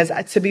it because,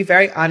 to be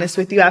very honest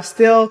with you, I've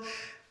still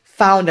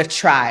found a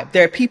tribe.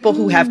 There are people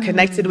who have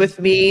connected with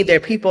me. There are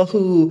people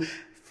who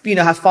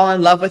have fallen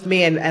in love with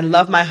me and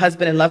love my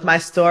husband and love my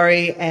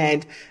story.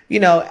 And,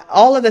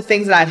 all of the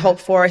things that I'd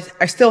hoped for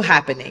are still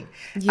happening.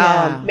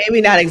 Yeah.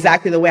 Maybe not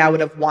exactly the way I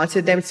would have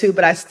wanted them to,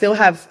 but I still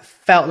have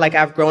felt like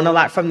I've grown a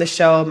lot from the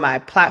show. My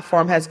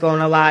platform has grown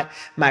a lot.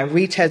 My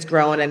reach has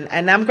grown,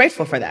 and I'm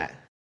grateful for that.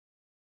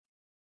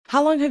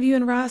 How long have you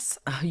and Ross?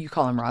 Oh, you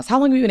call him Ross. How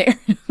long have you and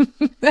Aaron?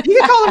 You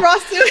can call him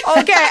Ross too.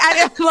 Okay.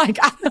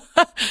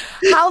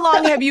 How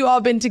long have you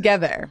all been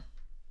together?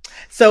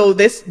 So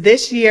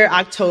this year,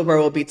 October,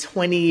 will be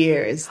 20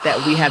 years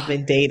that we have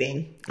been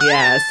dating.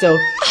 Yeah. So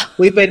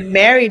we've been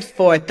married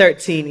for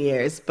 13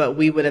 years, but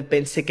we would have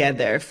been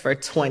together for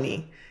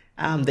 20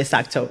 this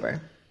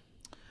October.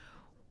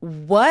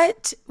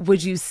 What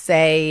would you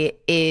say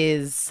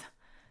is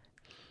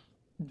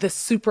the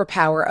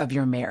superpower of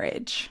your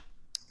marriage?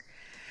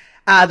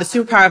 The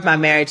superpower of my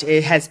marriage,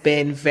 it has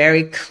been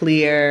very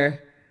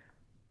clear,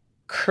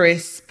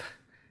 crisp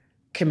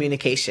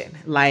communication.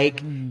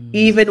 Like,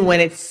 even when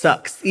it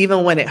sucks,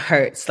 even when it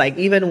hurts, like,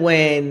 even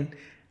when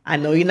I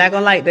know you're not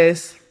going to like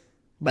this,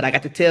 but I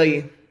got to tell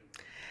you.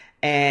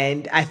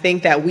 And I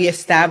think that we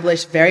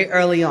established very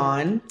early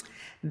on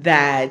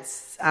that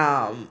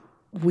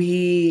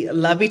we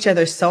love each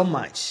other so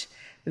much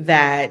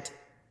that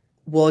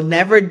we'll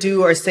never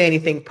do or say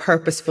anything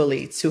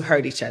purposefully to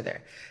hurt each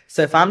other.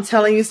 So if I'm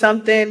telling you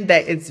something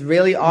that it's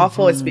really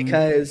awful, it's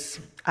because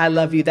I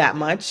love you that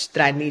much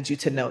that I need you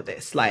to know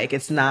this. Like,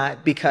 it's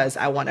not because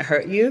I want to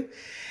hurt you.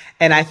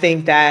 And I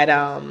think that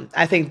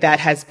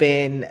has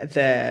been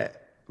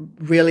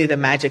really the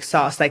magic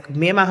sauce. Like,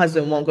 me and my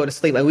husband won't go to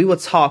sleep. Like, we will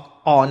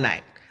talk all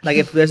night. Like,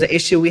 if there's an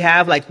issue we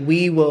have, like,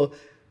 we will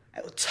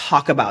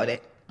talk about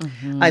it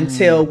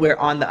until we're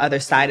on the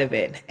other side of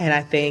it. And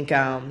I think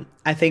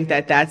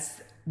that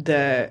that's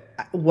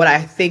what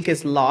I think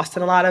is lost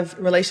in a lot of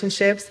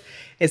relationships,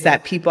 is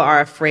that people are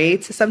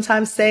afraid to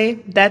sometimes say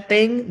that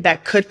thing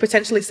that could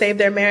potentially save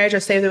their marriage or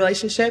save the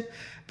relationship,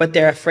 but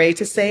they're afraid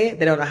to say it.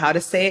 They don't know how to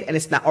say it, and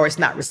it's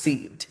not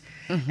received.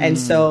 And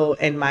so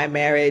in my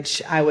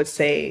marriage, I would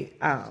say,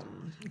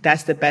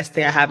 that's the best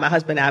thing I have. My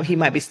husband now, he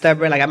might be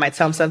stubborn. Like, I might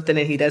tell him something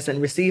and he doesn't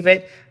receive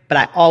it, but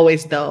I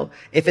always know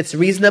if it's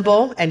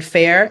reasonable and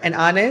fair and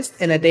honest,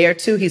 in a day or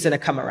two, he's going to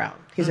come around.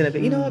 He's going to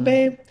be, you know what,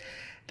 babe?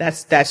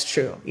 That's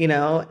true,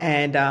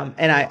 and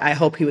I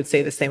hope he would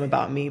say the same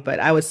about me, but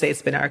I would say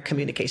it's been our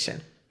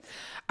communication.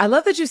 I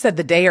love that you said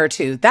the day or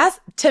two.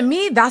 To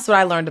me, that's what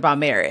I learned about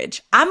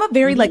marriage. I'm a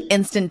very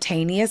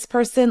instantaneous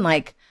person.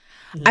 Like,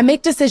 I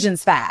make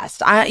decisions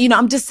fast.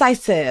 I'm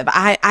decisive.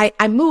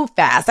 I move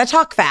fast. I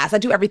talk fast. I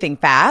do everything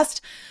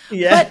fast.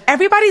 Yeah. But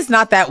everybody's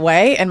not that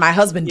way. And my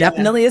husband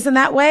definitely isn't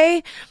that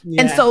way.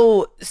 Yeah. And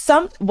so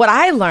what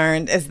I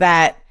learned is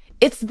that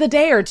it's the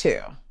day or two.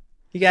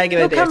 You gotta give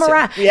it a day come or two.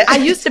 around. Yeah. I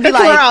used to be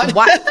like,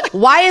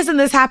 why isn't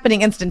this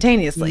happening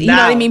instantaneously? You know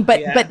what I mean?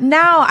 But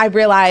now I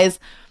realize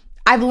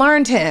I've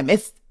learned him.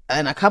 It's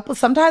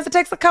sometimes it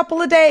takes a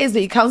couple of days,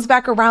 but he comes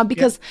back around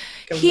because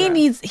he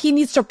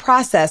needs to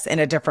process in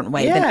a different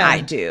way than I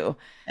do.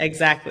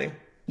 Exactly.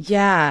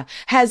 Yeah.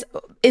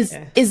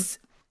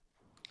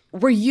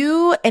 Were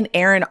you and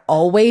Aaron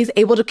always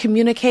able to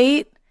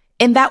communicate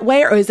in that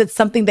way, or is it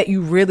something that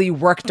you really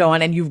worked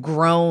on and you've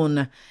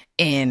grown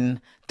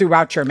in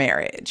throughout your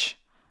marriage?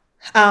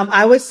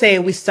 I would say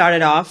we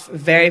started off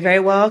very, very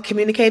well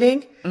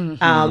communicating.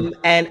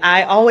 And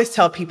I always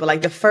tell people,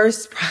 like, the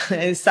first,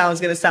 it's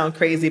going to sound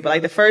crazy, but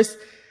like the first,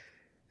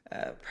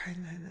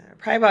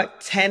 probably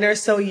about 10 or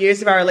so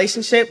years of our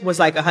relationship was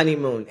like a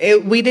honeymoon.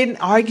 We didn't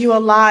argue a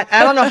lot.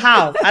 I don't know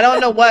how. I don't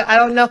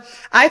know.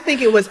 I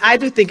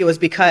do think it was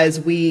because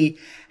we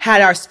had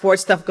our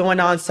sports stuff going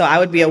on. So I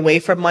would be away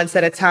for months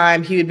at a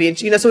time. He would be,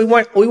 so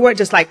we weren't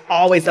just like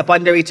always up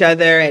under each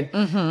other,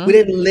 and we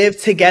didn't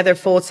live together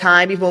full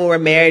time, even when we were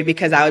married,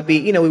 because I would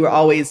be, we were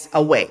always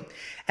away.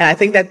 And I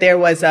think that there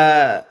was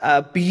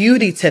a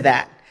beauty to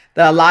that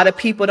a lot of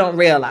people don't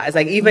realize.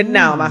 Like, even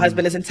now, my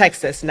husband is in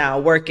Texas now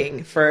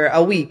working for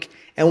a week.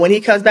 And when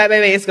he comes back,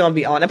 baby, it's going to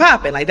be on and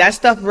popping. Like, that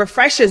stuff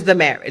refreshes the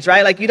marriage,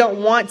 right? Like, you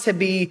don't want to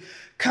be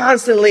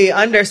constantly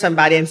under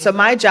somebody. And so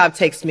my job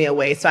takes me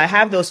away. So I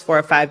have those 4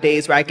 or 5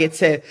 days where I get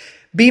to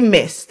be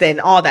missed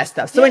and all that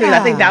stuff. So anyway, I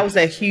think that was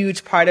a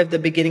huge part of the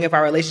beginning of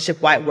our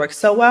relationship, why it worked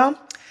so well.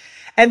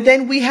 And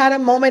then we had a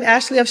moment,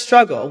 Ashley, of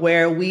struggle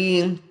where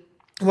we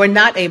were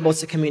not able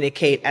to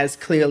communicate as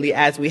clearly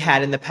as we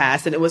had in the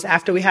past. And it was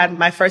after we had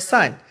my first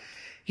son,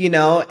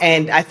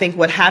 and I think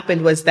what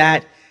happened was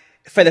that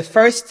for the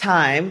first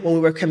time when we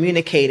were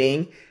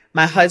communicating,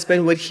 my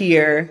husband would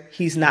hear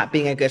he's not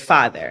being a good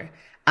father.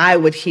 I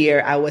would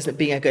hear I wasn't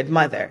being a good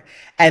mother.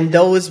 And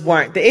those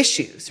weren't the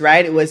issues,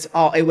 right? It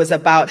was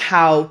about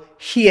how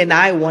he and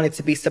I wanted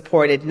to be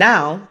supported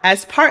now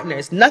as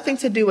partners, nothing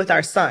to do with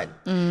our son.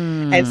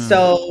 And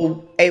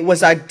so it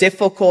was a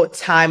difficult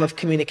time of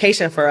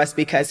communication for us,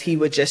 because he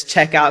would just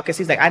check out, because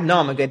he's like, I know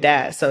I'm a good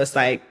dad. So it's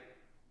like,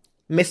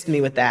 missed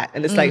me with that.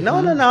 And it's like, no,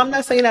 I'm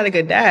not saying you're not a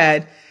good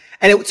dad.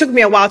 And it took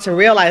me a while to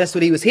realize that's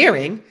what he was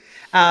hearing.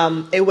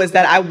 It was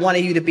that I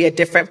wanted you to be a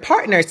different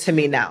partner to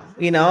me now,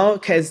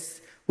 because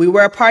we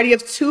were a party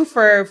of 2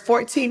 for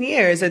 14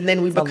 years, and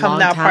then we become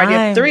now a party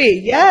time. of 3.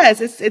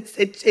 Yes,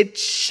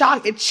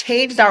 it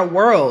changed our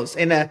worlds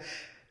in a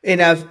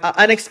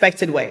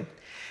unexpected way.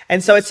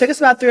 And so it took us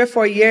about 3 or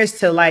 4 years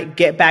to like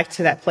get back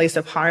to that place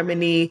of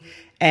harmony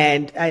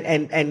and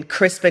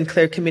crisp and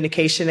clear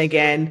communication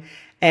again.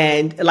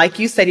 And like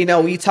you said,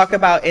 when you talk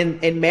about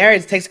in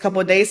marriage, it takes a couple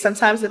of days.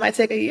 Sometimes it might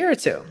take a year or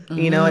 2,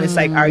 and it's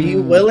like, are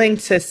you willing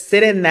to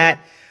sit in that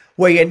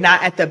where you're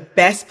not at the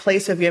best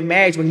place of your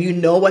marriage, when you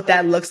know what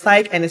that looks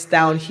like and it's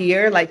down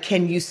here? Like,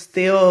 can you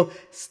still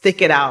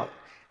stick it out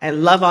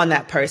and love on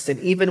that person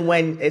even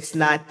when it's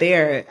not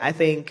there? I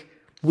think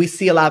we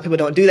see a lot of people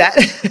don't do that.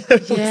 We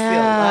see a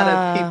lot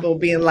of people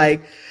being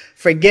like,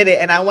 forget it.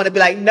 And I want to be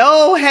like,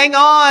 no, hang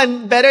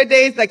on, better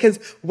days. Like, cause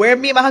where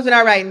me and my husband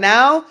are right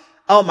now,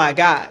 oh my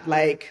God,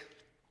 like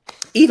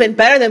even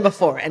better than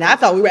before. And I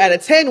thought we were at a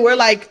 10. We're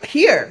like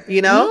here,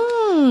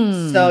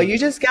 So you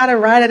just got to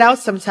ride it out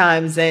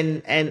sometimes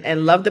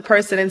and love the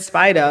person in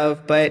spite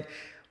of, but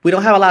we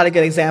don't have a lot of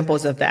good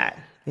examples of that,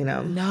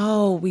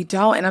 No, we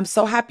don't. And I'm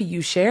so happy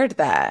you shared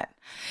that.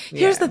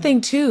 Here's the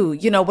thing too,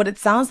 what it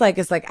sounds like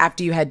is like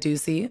after you had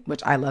Deucey,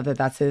 which I love that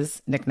that's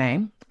his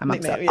nickname. I'm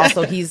upset. Yeah.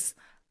 Also, he's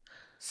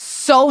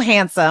so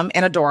handsome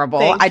and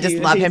adorable. I just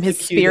love him. His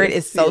spirit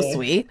is so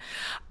sweet.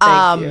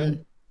 Thank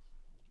you.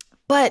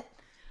 But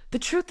the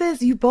truth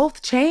is you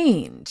both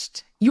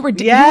changed. You were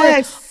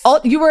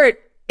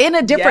in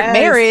a different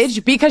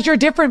marriage because you're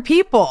different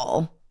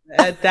people.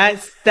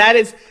 That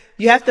is,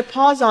 you have to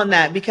pause on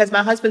that, because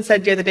my husband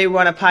said the other day we were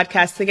on a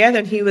podcast together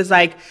and he was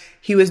like,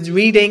 he was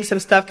reading some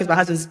stuff, because my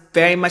husband's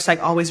very much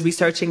like always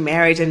researching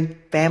marriage and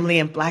family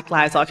and Black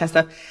lives, all that kind of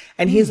stuff.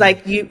 And he's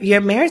like,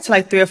 you're married to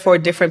like 3 or 4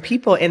 different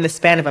people in the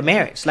span of a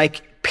marriage,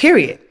 like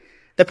period.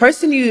 The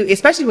person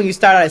especially when you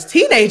start out as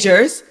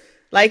teenagers,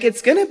 like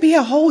it's going to be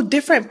a whole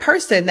different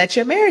person that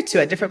you're married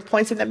to at different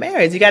points in the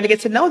marriage. You got to get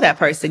to know that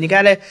person. You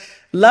got to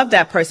love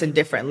that person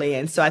differently.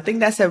 And so I think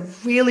that's a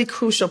really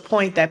crucial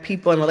point that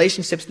people in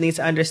relationships need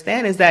to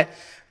understand, is that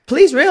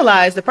please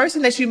realize the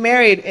person that you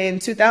married in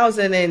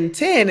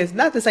 2010 is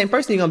not the same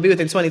person you're going to be with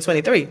in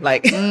 2023.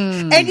 Like,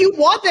 and you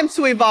want them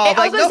to evolve.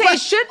 I was going to say, it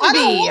shouldn't be. I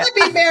don't want to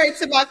be married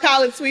to my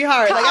college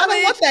sweetheart. Like, I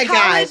don't want that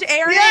guy. College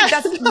Aaron,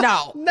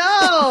 no.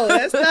 No,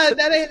 that's not,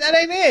 that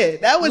ain't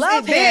it. That was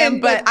love it then,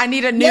 him, but I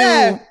need a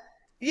new.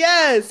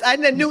 Yes, I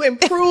need a new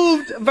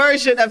improved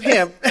version of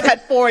him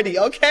at 40,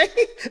 okay?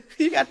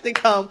 You got to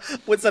come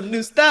with some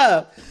new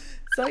stuff.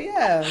 So,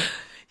 yeah.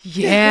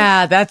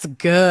 Yeah, that's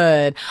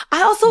good.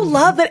 I also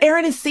love that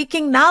Aaron is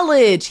seeking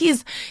knowledge.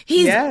 He's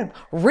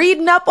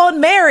reading up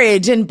on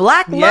marriage and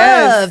Black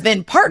love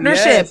and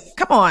partnership. Yes.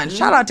 Come on,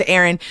 shout out to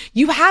Aaron.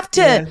 You have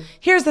to,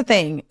 here's the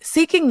thing,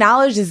 seeking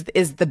knowledge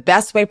is the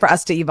best way for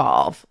us to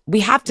evolve. We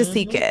have to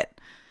seek it.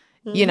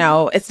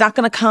 It's not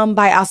going to come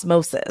by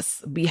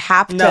osmosis. We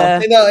have to.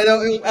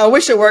 No, I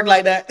wish it worked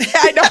like that.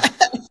 I know.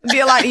 It'd be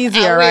a lot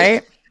easier,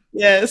 right?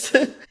 Yes.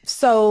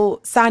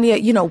 So,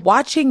 Sanya,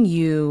 watching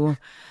you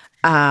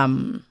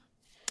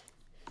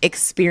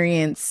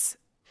experience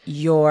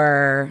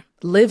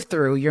live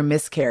through your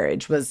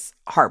miscarriage was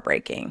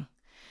heartbreaking.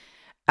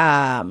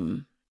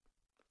 And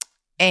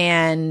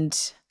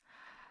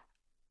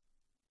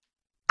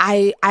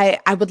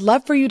I would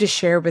love for you to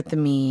share with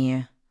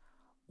me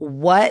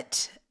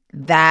what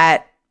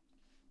that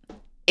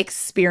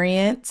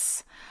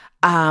experience,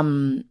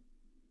 how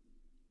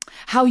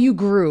you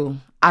grew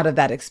out of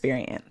that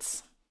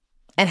experience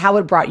and how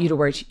it brought you to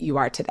where you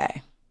are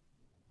today.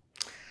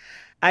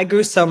 I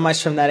grew so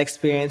much from that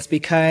experience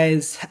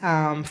because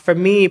for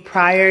me,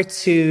 prior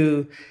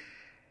to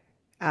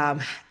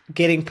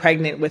getting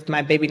pregnant with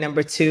my baby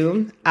number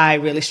 2, I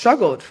really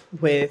struggled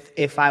with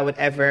if I would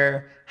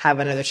ever have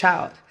another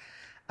child.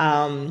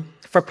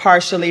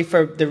 Partially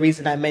for the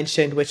reason I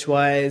mentioned, which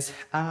was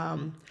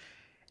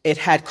it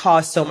had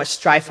caused so much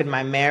strife in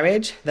my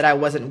marriage that I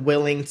wasn't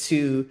willing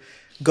to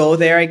go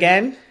there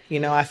again.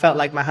 I felt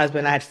like my husband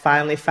and I had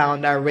finally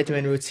found our rhythm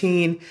and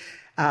routine.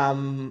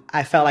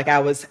 I felt like I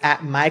was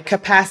at my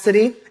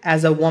capacity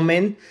as a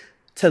woman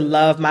to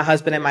love my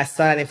husband and my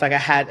son. I didn't feel like I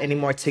had any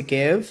more to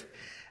give.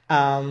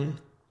 And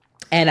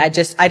I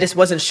just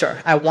wasn't sure.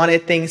 I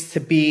wanted things to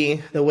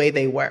be the way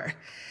they were.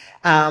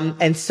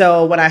 And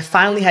so when I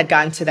finally had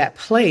gotten to that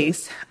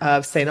place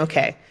of saying,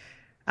 okay,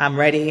 I'm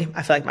ready.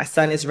 I feel like my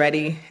son is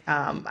ready.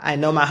 I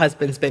know my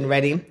husband's been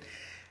ready.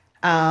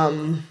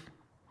 And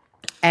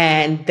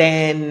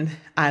then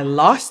I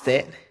lost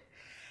it.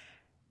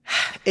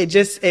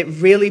 It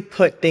really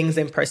put things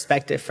in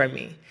perspective for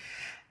me.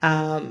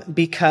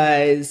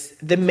 Because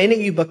the minute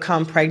you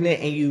become pregnant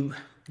and you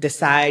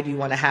decide you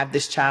want to have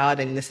this child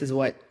and this is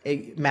what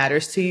it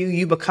matters to you,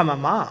 you become a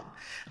mom.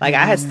 Like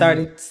I had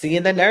started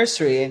seeing the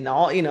nursery and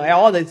all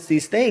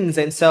these things.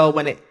 And so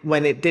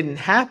when it didn't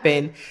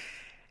happen,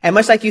 and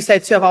much like you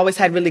said too, I've always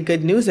had really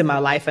good news in my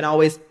life and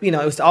always,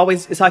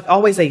 it's like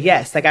always a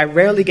yes. Like I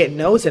rarely get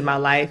no's in my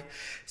life.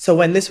 So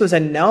when this was a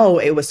no,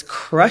 it was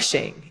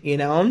crushing,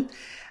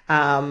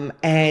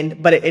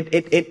 but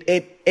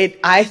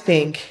I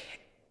think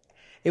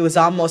it was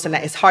almost, and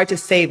it's hard to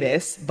say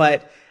this,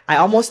 but I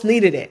almost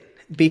needed it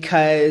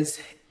because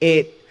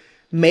it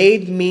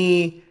made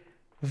me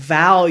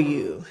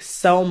value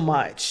so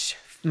much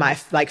my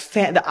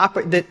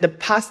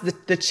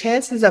the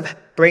chances of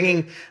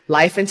bringing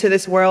life into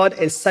this world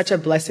is such a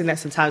blessing that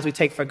sometimes we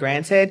take for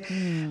granted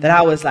that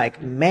I was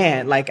like,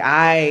 man, like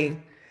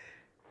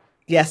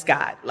yes,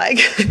 God, like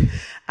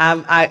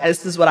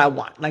this is what I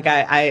want. Like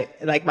I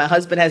like my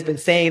husband has been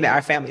saying that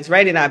our family's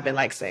ready, and I've been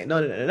like saying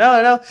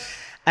no.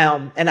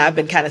 And I've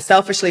been kind of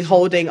selfishly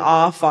holding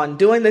off on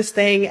doing this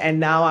thing. And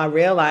now I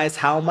realize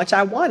how much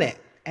I want it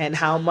and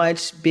how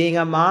much being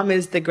a mom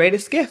is the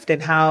greatest gift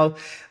and how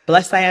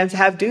blessed I am to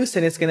have Deuce.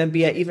 And it's going to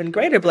be an even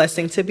greater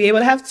blessing to be able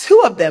to have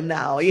 2 of them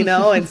now, you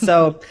know? And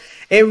so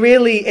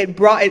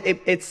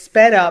it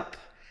sped up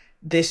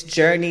this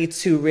journey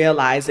to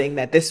realizing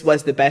that this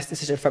was the best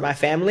decision for my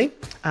family.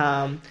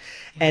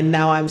 And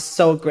now I'm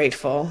so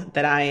grateful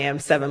that I am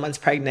 7 months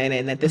pregnant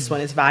and that this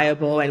one is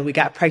viable. And we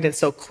got pregnant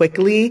so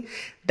quickly.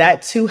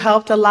 That too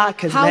helped a lot.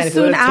 How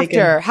soon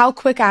after? How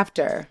quick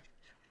after?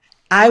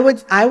 I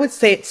would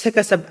say it took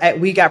us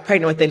we got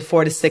pregnant within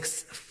 4 to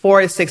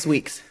 6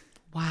 weeks.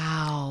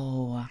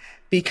 Wow.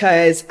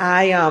 Because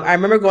I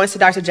remember going to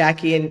Dr.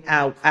 Jackie and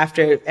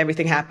after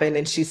everything happened,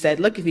 and she said,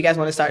 look, if you guys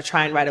want to start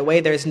trying right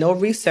away, there's no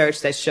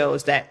research that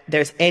shows that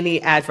there's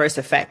any adverse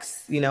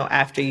effects, you know,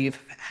 after you've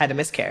had a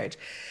miscarriage.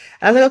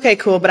 And I was like, okay,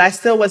 cool. But I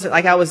still wasn't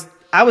like, I was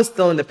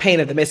still in the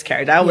pain of the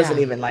miscarriage. I wasn't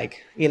even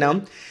like, you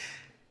know.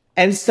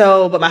 And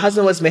so, but my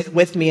husband was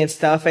with me and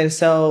stuff. And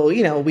so,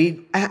 you know,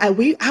 I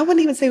wouldn't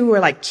even say we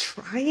were like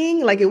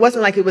trying. Like, it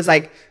wasn't like it was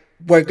like,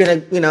 we're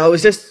gonna, you know,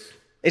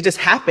 it just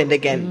happened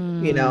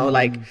again, you know,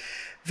 like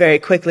very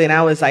quickly. And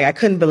I was like, I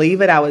couldn't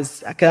believe it. I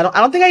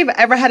don't think I've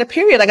ever had a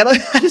period. Like,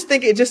 I just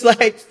think it just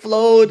like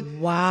flowed.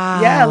 Wow.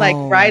 Yeah. Like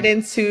right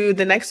into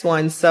the next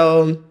one.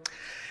 So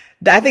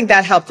I think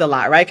that helped a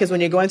lot, right? Because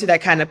when you're going through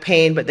that kind of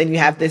pain, but then you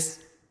have this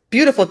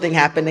beautiful thing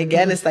happen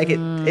again, it's like it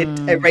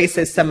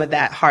erases some of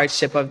that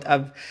hardship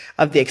of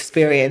the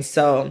experience.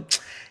 So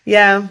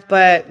yeah,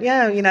 but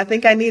yeah, you know, I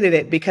think I needed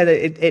it because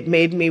it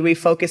made me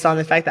refocus on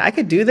the fact that I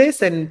could do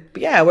this, and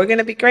yeah, we're going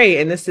to be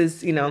great. And this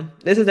is, you know,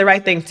 this is the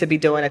right thing to be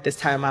doing at this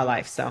time in my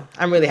life. So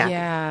I'm really happy.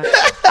 Yeah.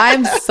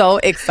 I'm so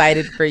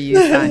excited for you,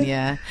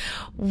 Sanya.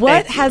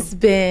 What has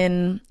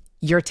been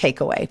your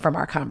takeaway from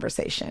our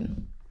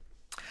conversation?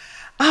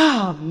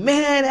 Oh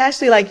man,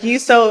 Ashley, like you.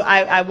 So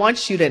I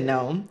want you to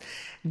know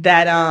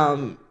that,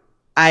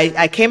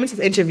 I came into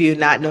this interview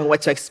not knowing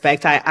what to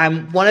expect.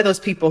 I'm one of those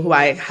people who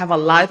I have a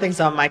lot of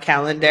things on my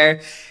calendar,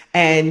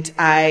 and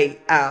I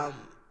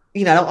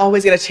don't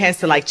always get a chance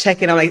to like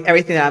check in on like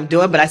everything that I'm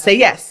doing, but I say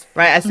yes,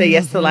 right? I say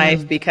yes to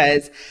life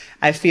because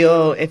I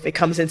feel if it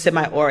comes into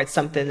my aura, it's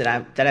something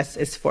that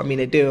it's for me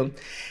to do.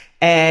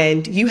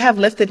 And you have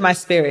lifted my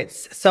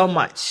spirits so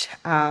much,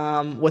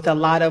 with a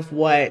lot of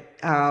what,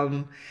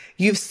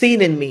 you've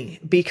seen in me,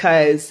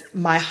 because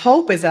my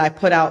hope is that I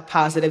put out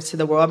positive to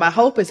the world. My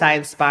hope is I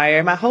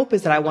inspire. My hope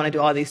is that I want to do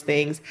all these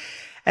things.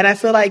 And I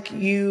feel like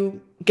you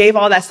gave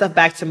all that stuff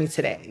back to me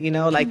today. You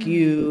know, like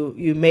you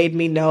made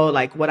me know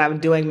like what I'm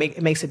doing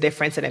makes a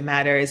difference and it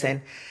matters.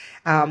 And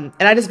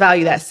I just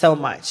value that so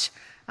much.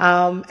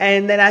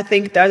 And then I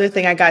think the other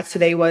thing I got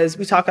today was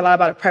we talk a lot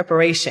about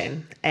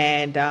preparation,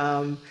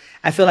 and,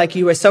 I feel like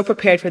you were so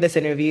prepared for this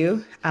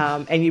interview,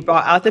 and you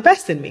brought out the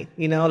best in me.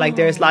 You know, like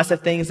there's lots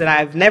of things that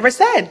I've never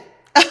said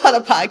on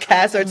a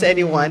podcast or to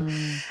anyone.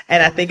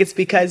 And I think it's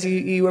because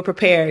you were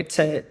prepared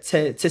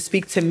to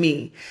speak to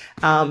me,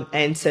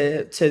 and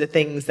to the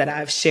things that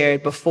I've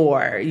shared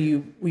before.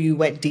 You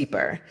went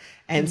deeper.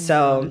 And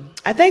so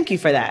I thank you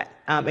for that,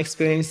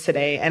 experience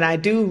today. And I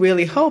do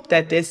really hope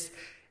that this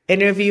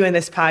interview and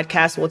this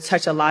podcast will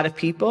touch a lot of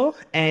people,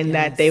 and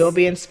that they will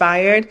be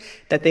inspired,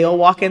 that they will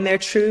walk in their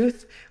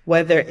truth,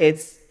 whether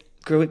it's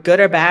good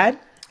or bad,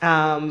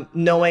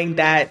 knowing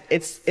that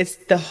it's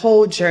the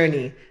whole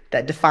journey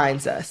that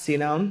defines us, you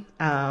know,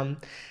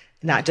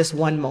 not just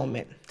one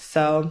moment.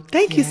 So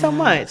thank you so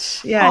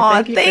much.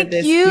 Yeah. Thank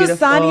you,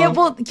 Sanya.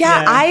 Well,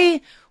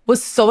 I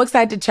was so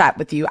excited to chat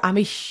with you. I'm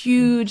a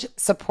huge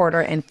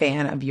supporter and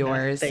fan of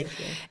yours. Thank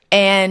you.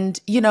 And,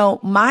 you know,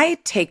 my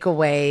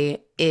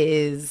takeaway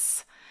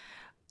is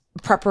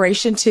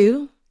preparation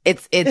too.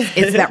 It's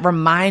that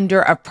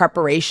reminder of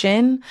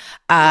preparation.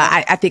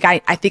 I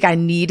think I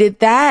needed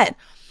that,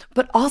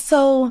 but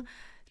also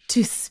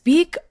to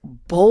speak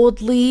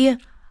boldly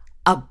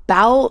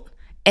about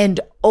and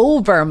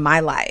over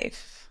my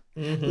life.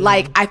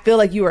 Like, I feel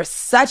like you are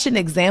such an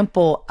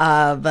example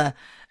of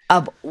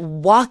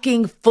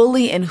walking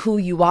fully in who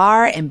you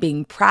are and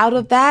being proud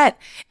of that,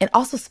 and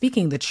also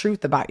speaking the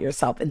truth about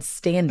yourself and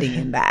standing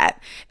in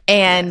that.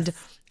 And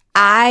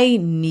I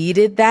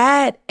needed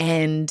that.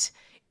 And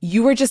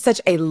you were just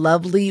such a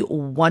lovely,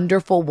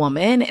 wonderful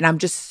woman. And I'm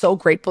just so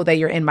grateful that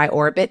you're in my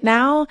orbit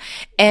now.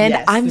 And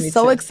I'm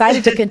so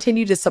excited to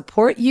continue to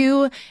support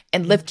you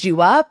and lift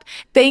you up.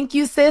 Thank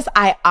you, sis.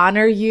 I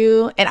honor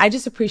you. And I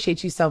just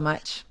appreciate you so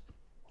much.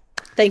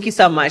 Thank you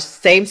so much.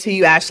 Same to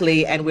you,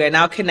 Ashley. And we are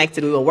now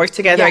connected. We will work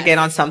together again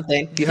on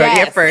something. You heard it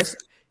here first.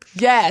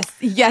 Yes.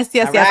 All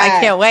I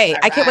right. can't wait. All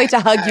I can't wait to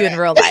hug you in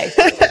real life.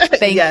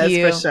 Thank yes,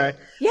 you. for sure.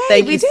 Yay,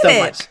 Thank we you did so it.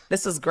 much.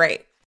 This was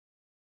great.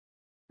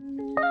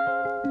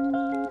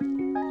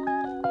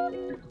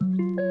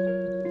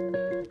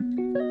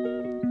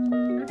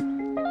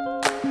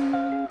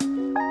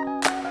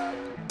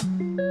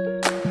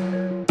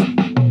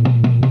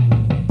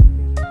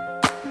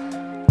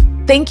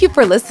 Thank you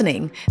for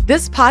listening.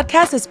 This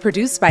podcast is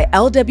produced by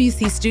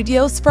LWC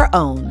Studios for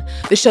OWN.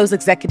 The show's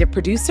executive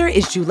producer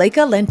is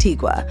Juleka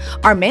Lantigua.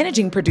 Our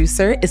managing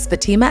producer is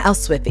Fatima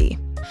El-Swifi.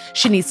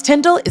 Shanice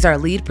Tyndall is our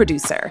lead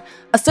producer.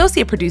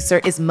 Associate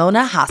producer is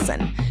Mona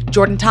Hassan.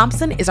 Jordan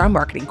Thompson is our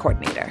marketing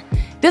coordinator.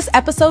 This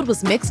episode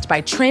was mixed by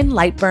Trin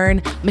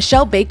Lightburn.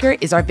 Michelle Baker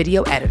is our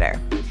video editor.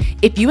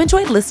 If you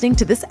enjoyed listening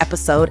to this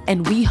episode,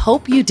 and we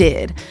hope you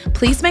did,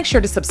 please make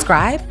sure to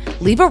subscribe,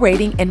 leave a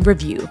rating, and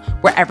review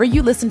wherever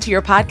you listen to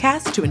your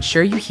podcast to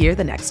ensure you hear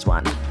the next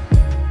one.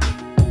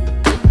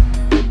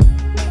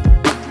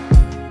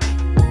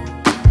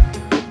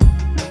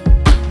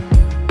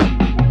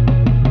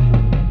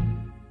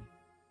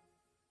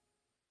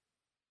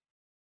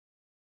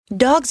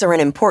 Dogs are an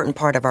important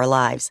part of our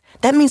lives.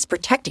 That means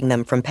protecting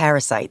them from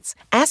parasites.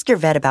 Ask your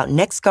vet about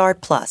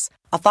NexGard Plus,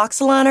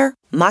 Afoxolaner,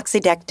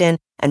 Moxidectin,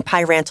 and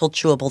Pyrantel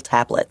chewable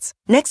tablets.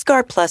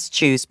 NexGard Plus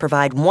chews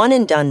provide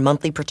one-and-done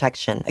monthly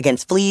protection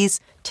against fleas,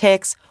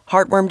 ticks,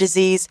 heartworm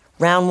disease,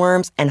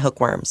 roundworms, and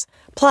hookworms.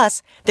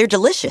 Plus, they're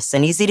delicious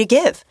and easy to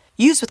give.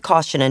 Use with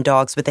caution in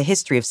dogs with a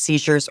history of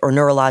seizures or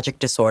neurologic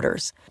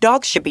disorders.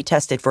 Dogs should be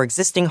tested for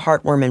existing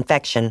heartworm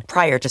infection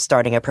prior to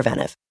starting a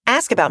preventive.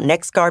 Ask about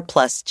NexGard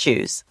Plus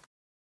chews.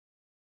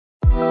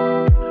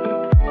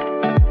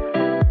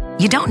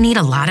 You don't need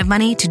a lot of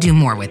money to do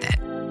more with it.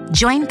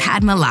 Join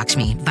Padma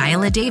Lakshmi,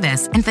 Viola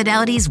Davis, and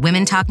Fidelity's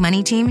Women Talk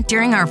Money team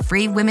during our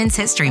free Women's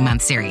History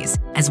Month series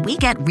as we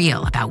get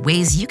real about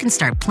ways you can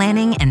start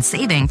planning and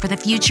saving for the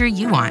future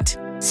you want,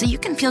 so you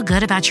can feel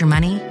good about your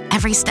money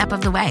every step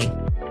of the way.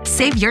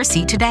 Save your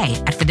seat today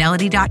at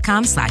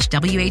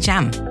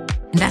fidelity.com/WHM.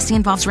 Investing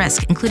involves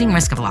risk, including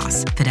risk of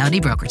loss. Fidelity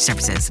Brokerage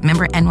Services.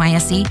 Member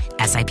NYSE,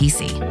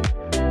 SIPC.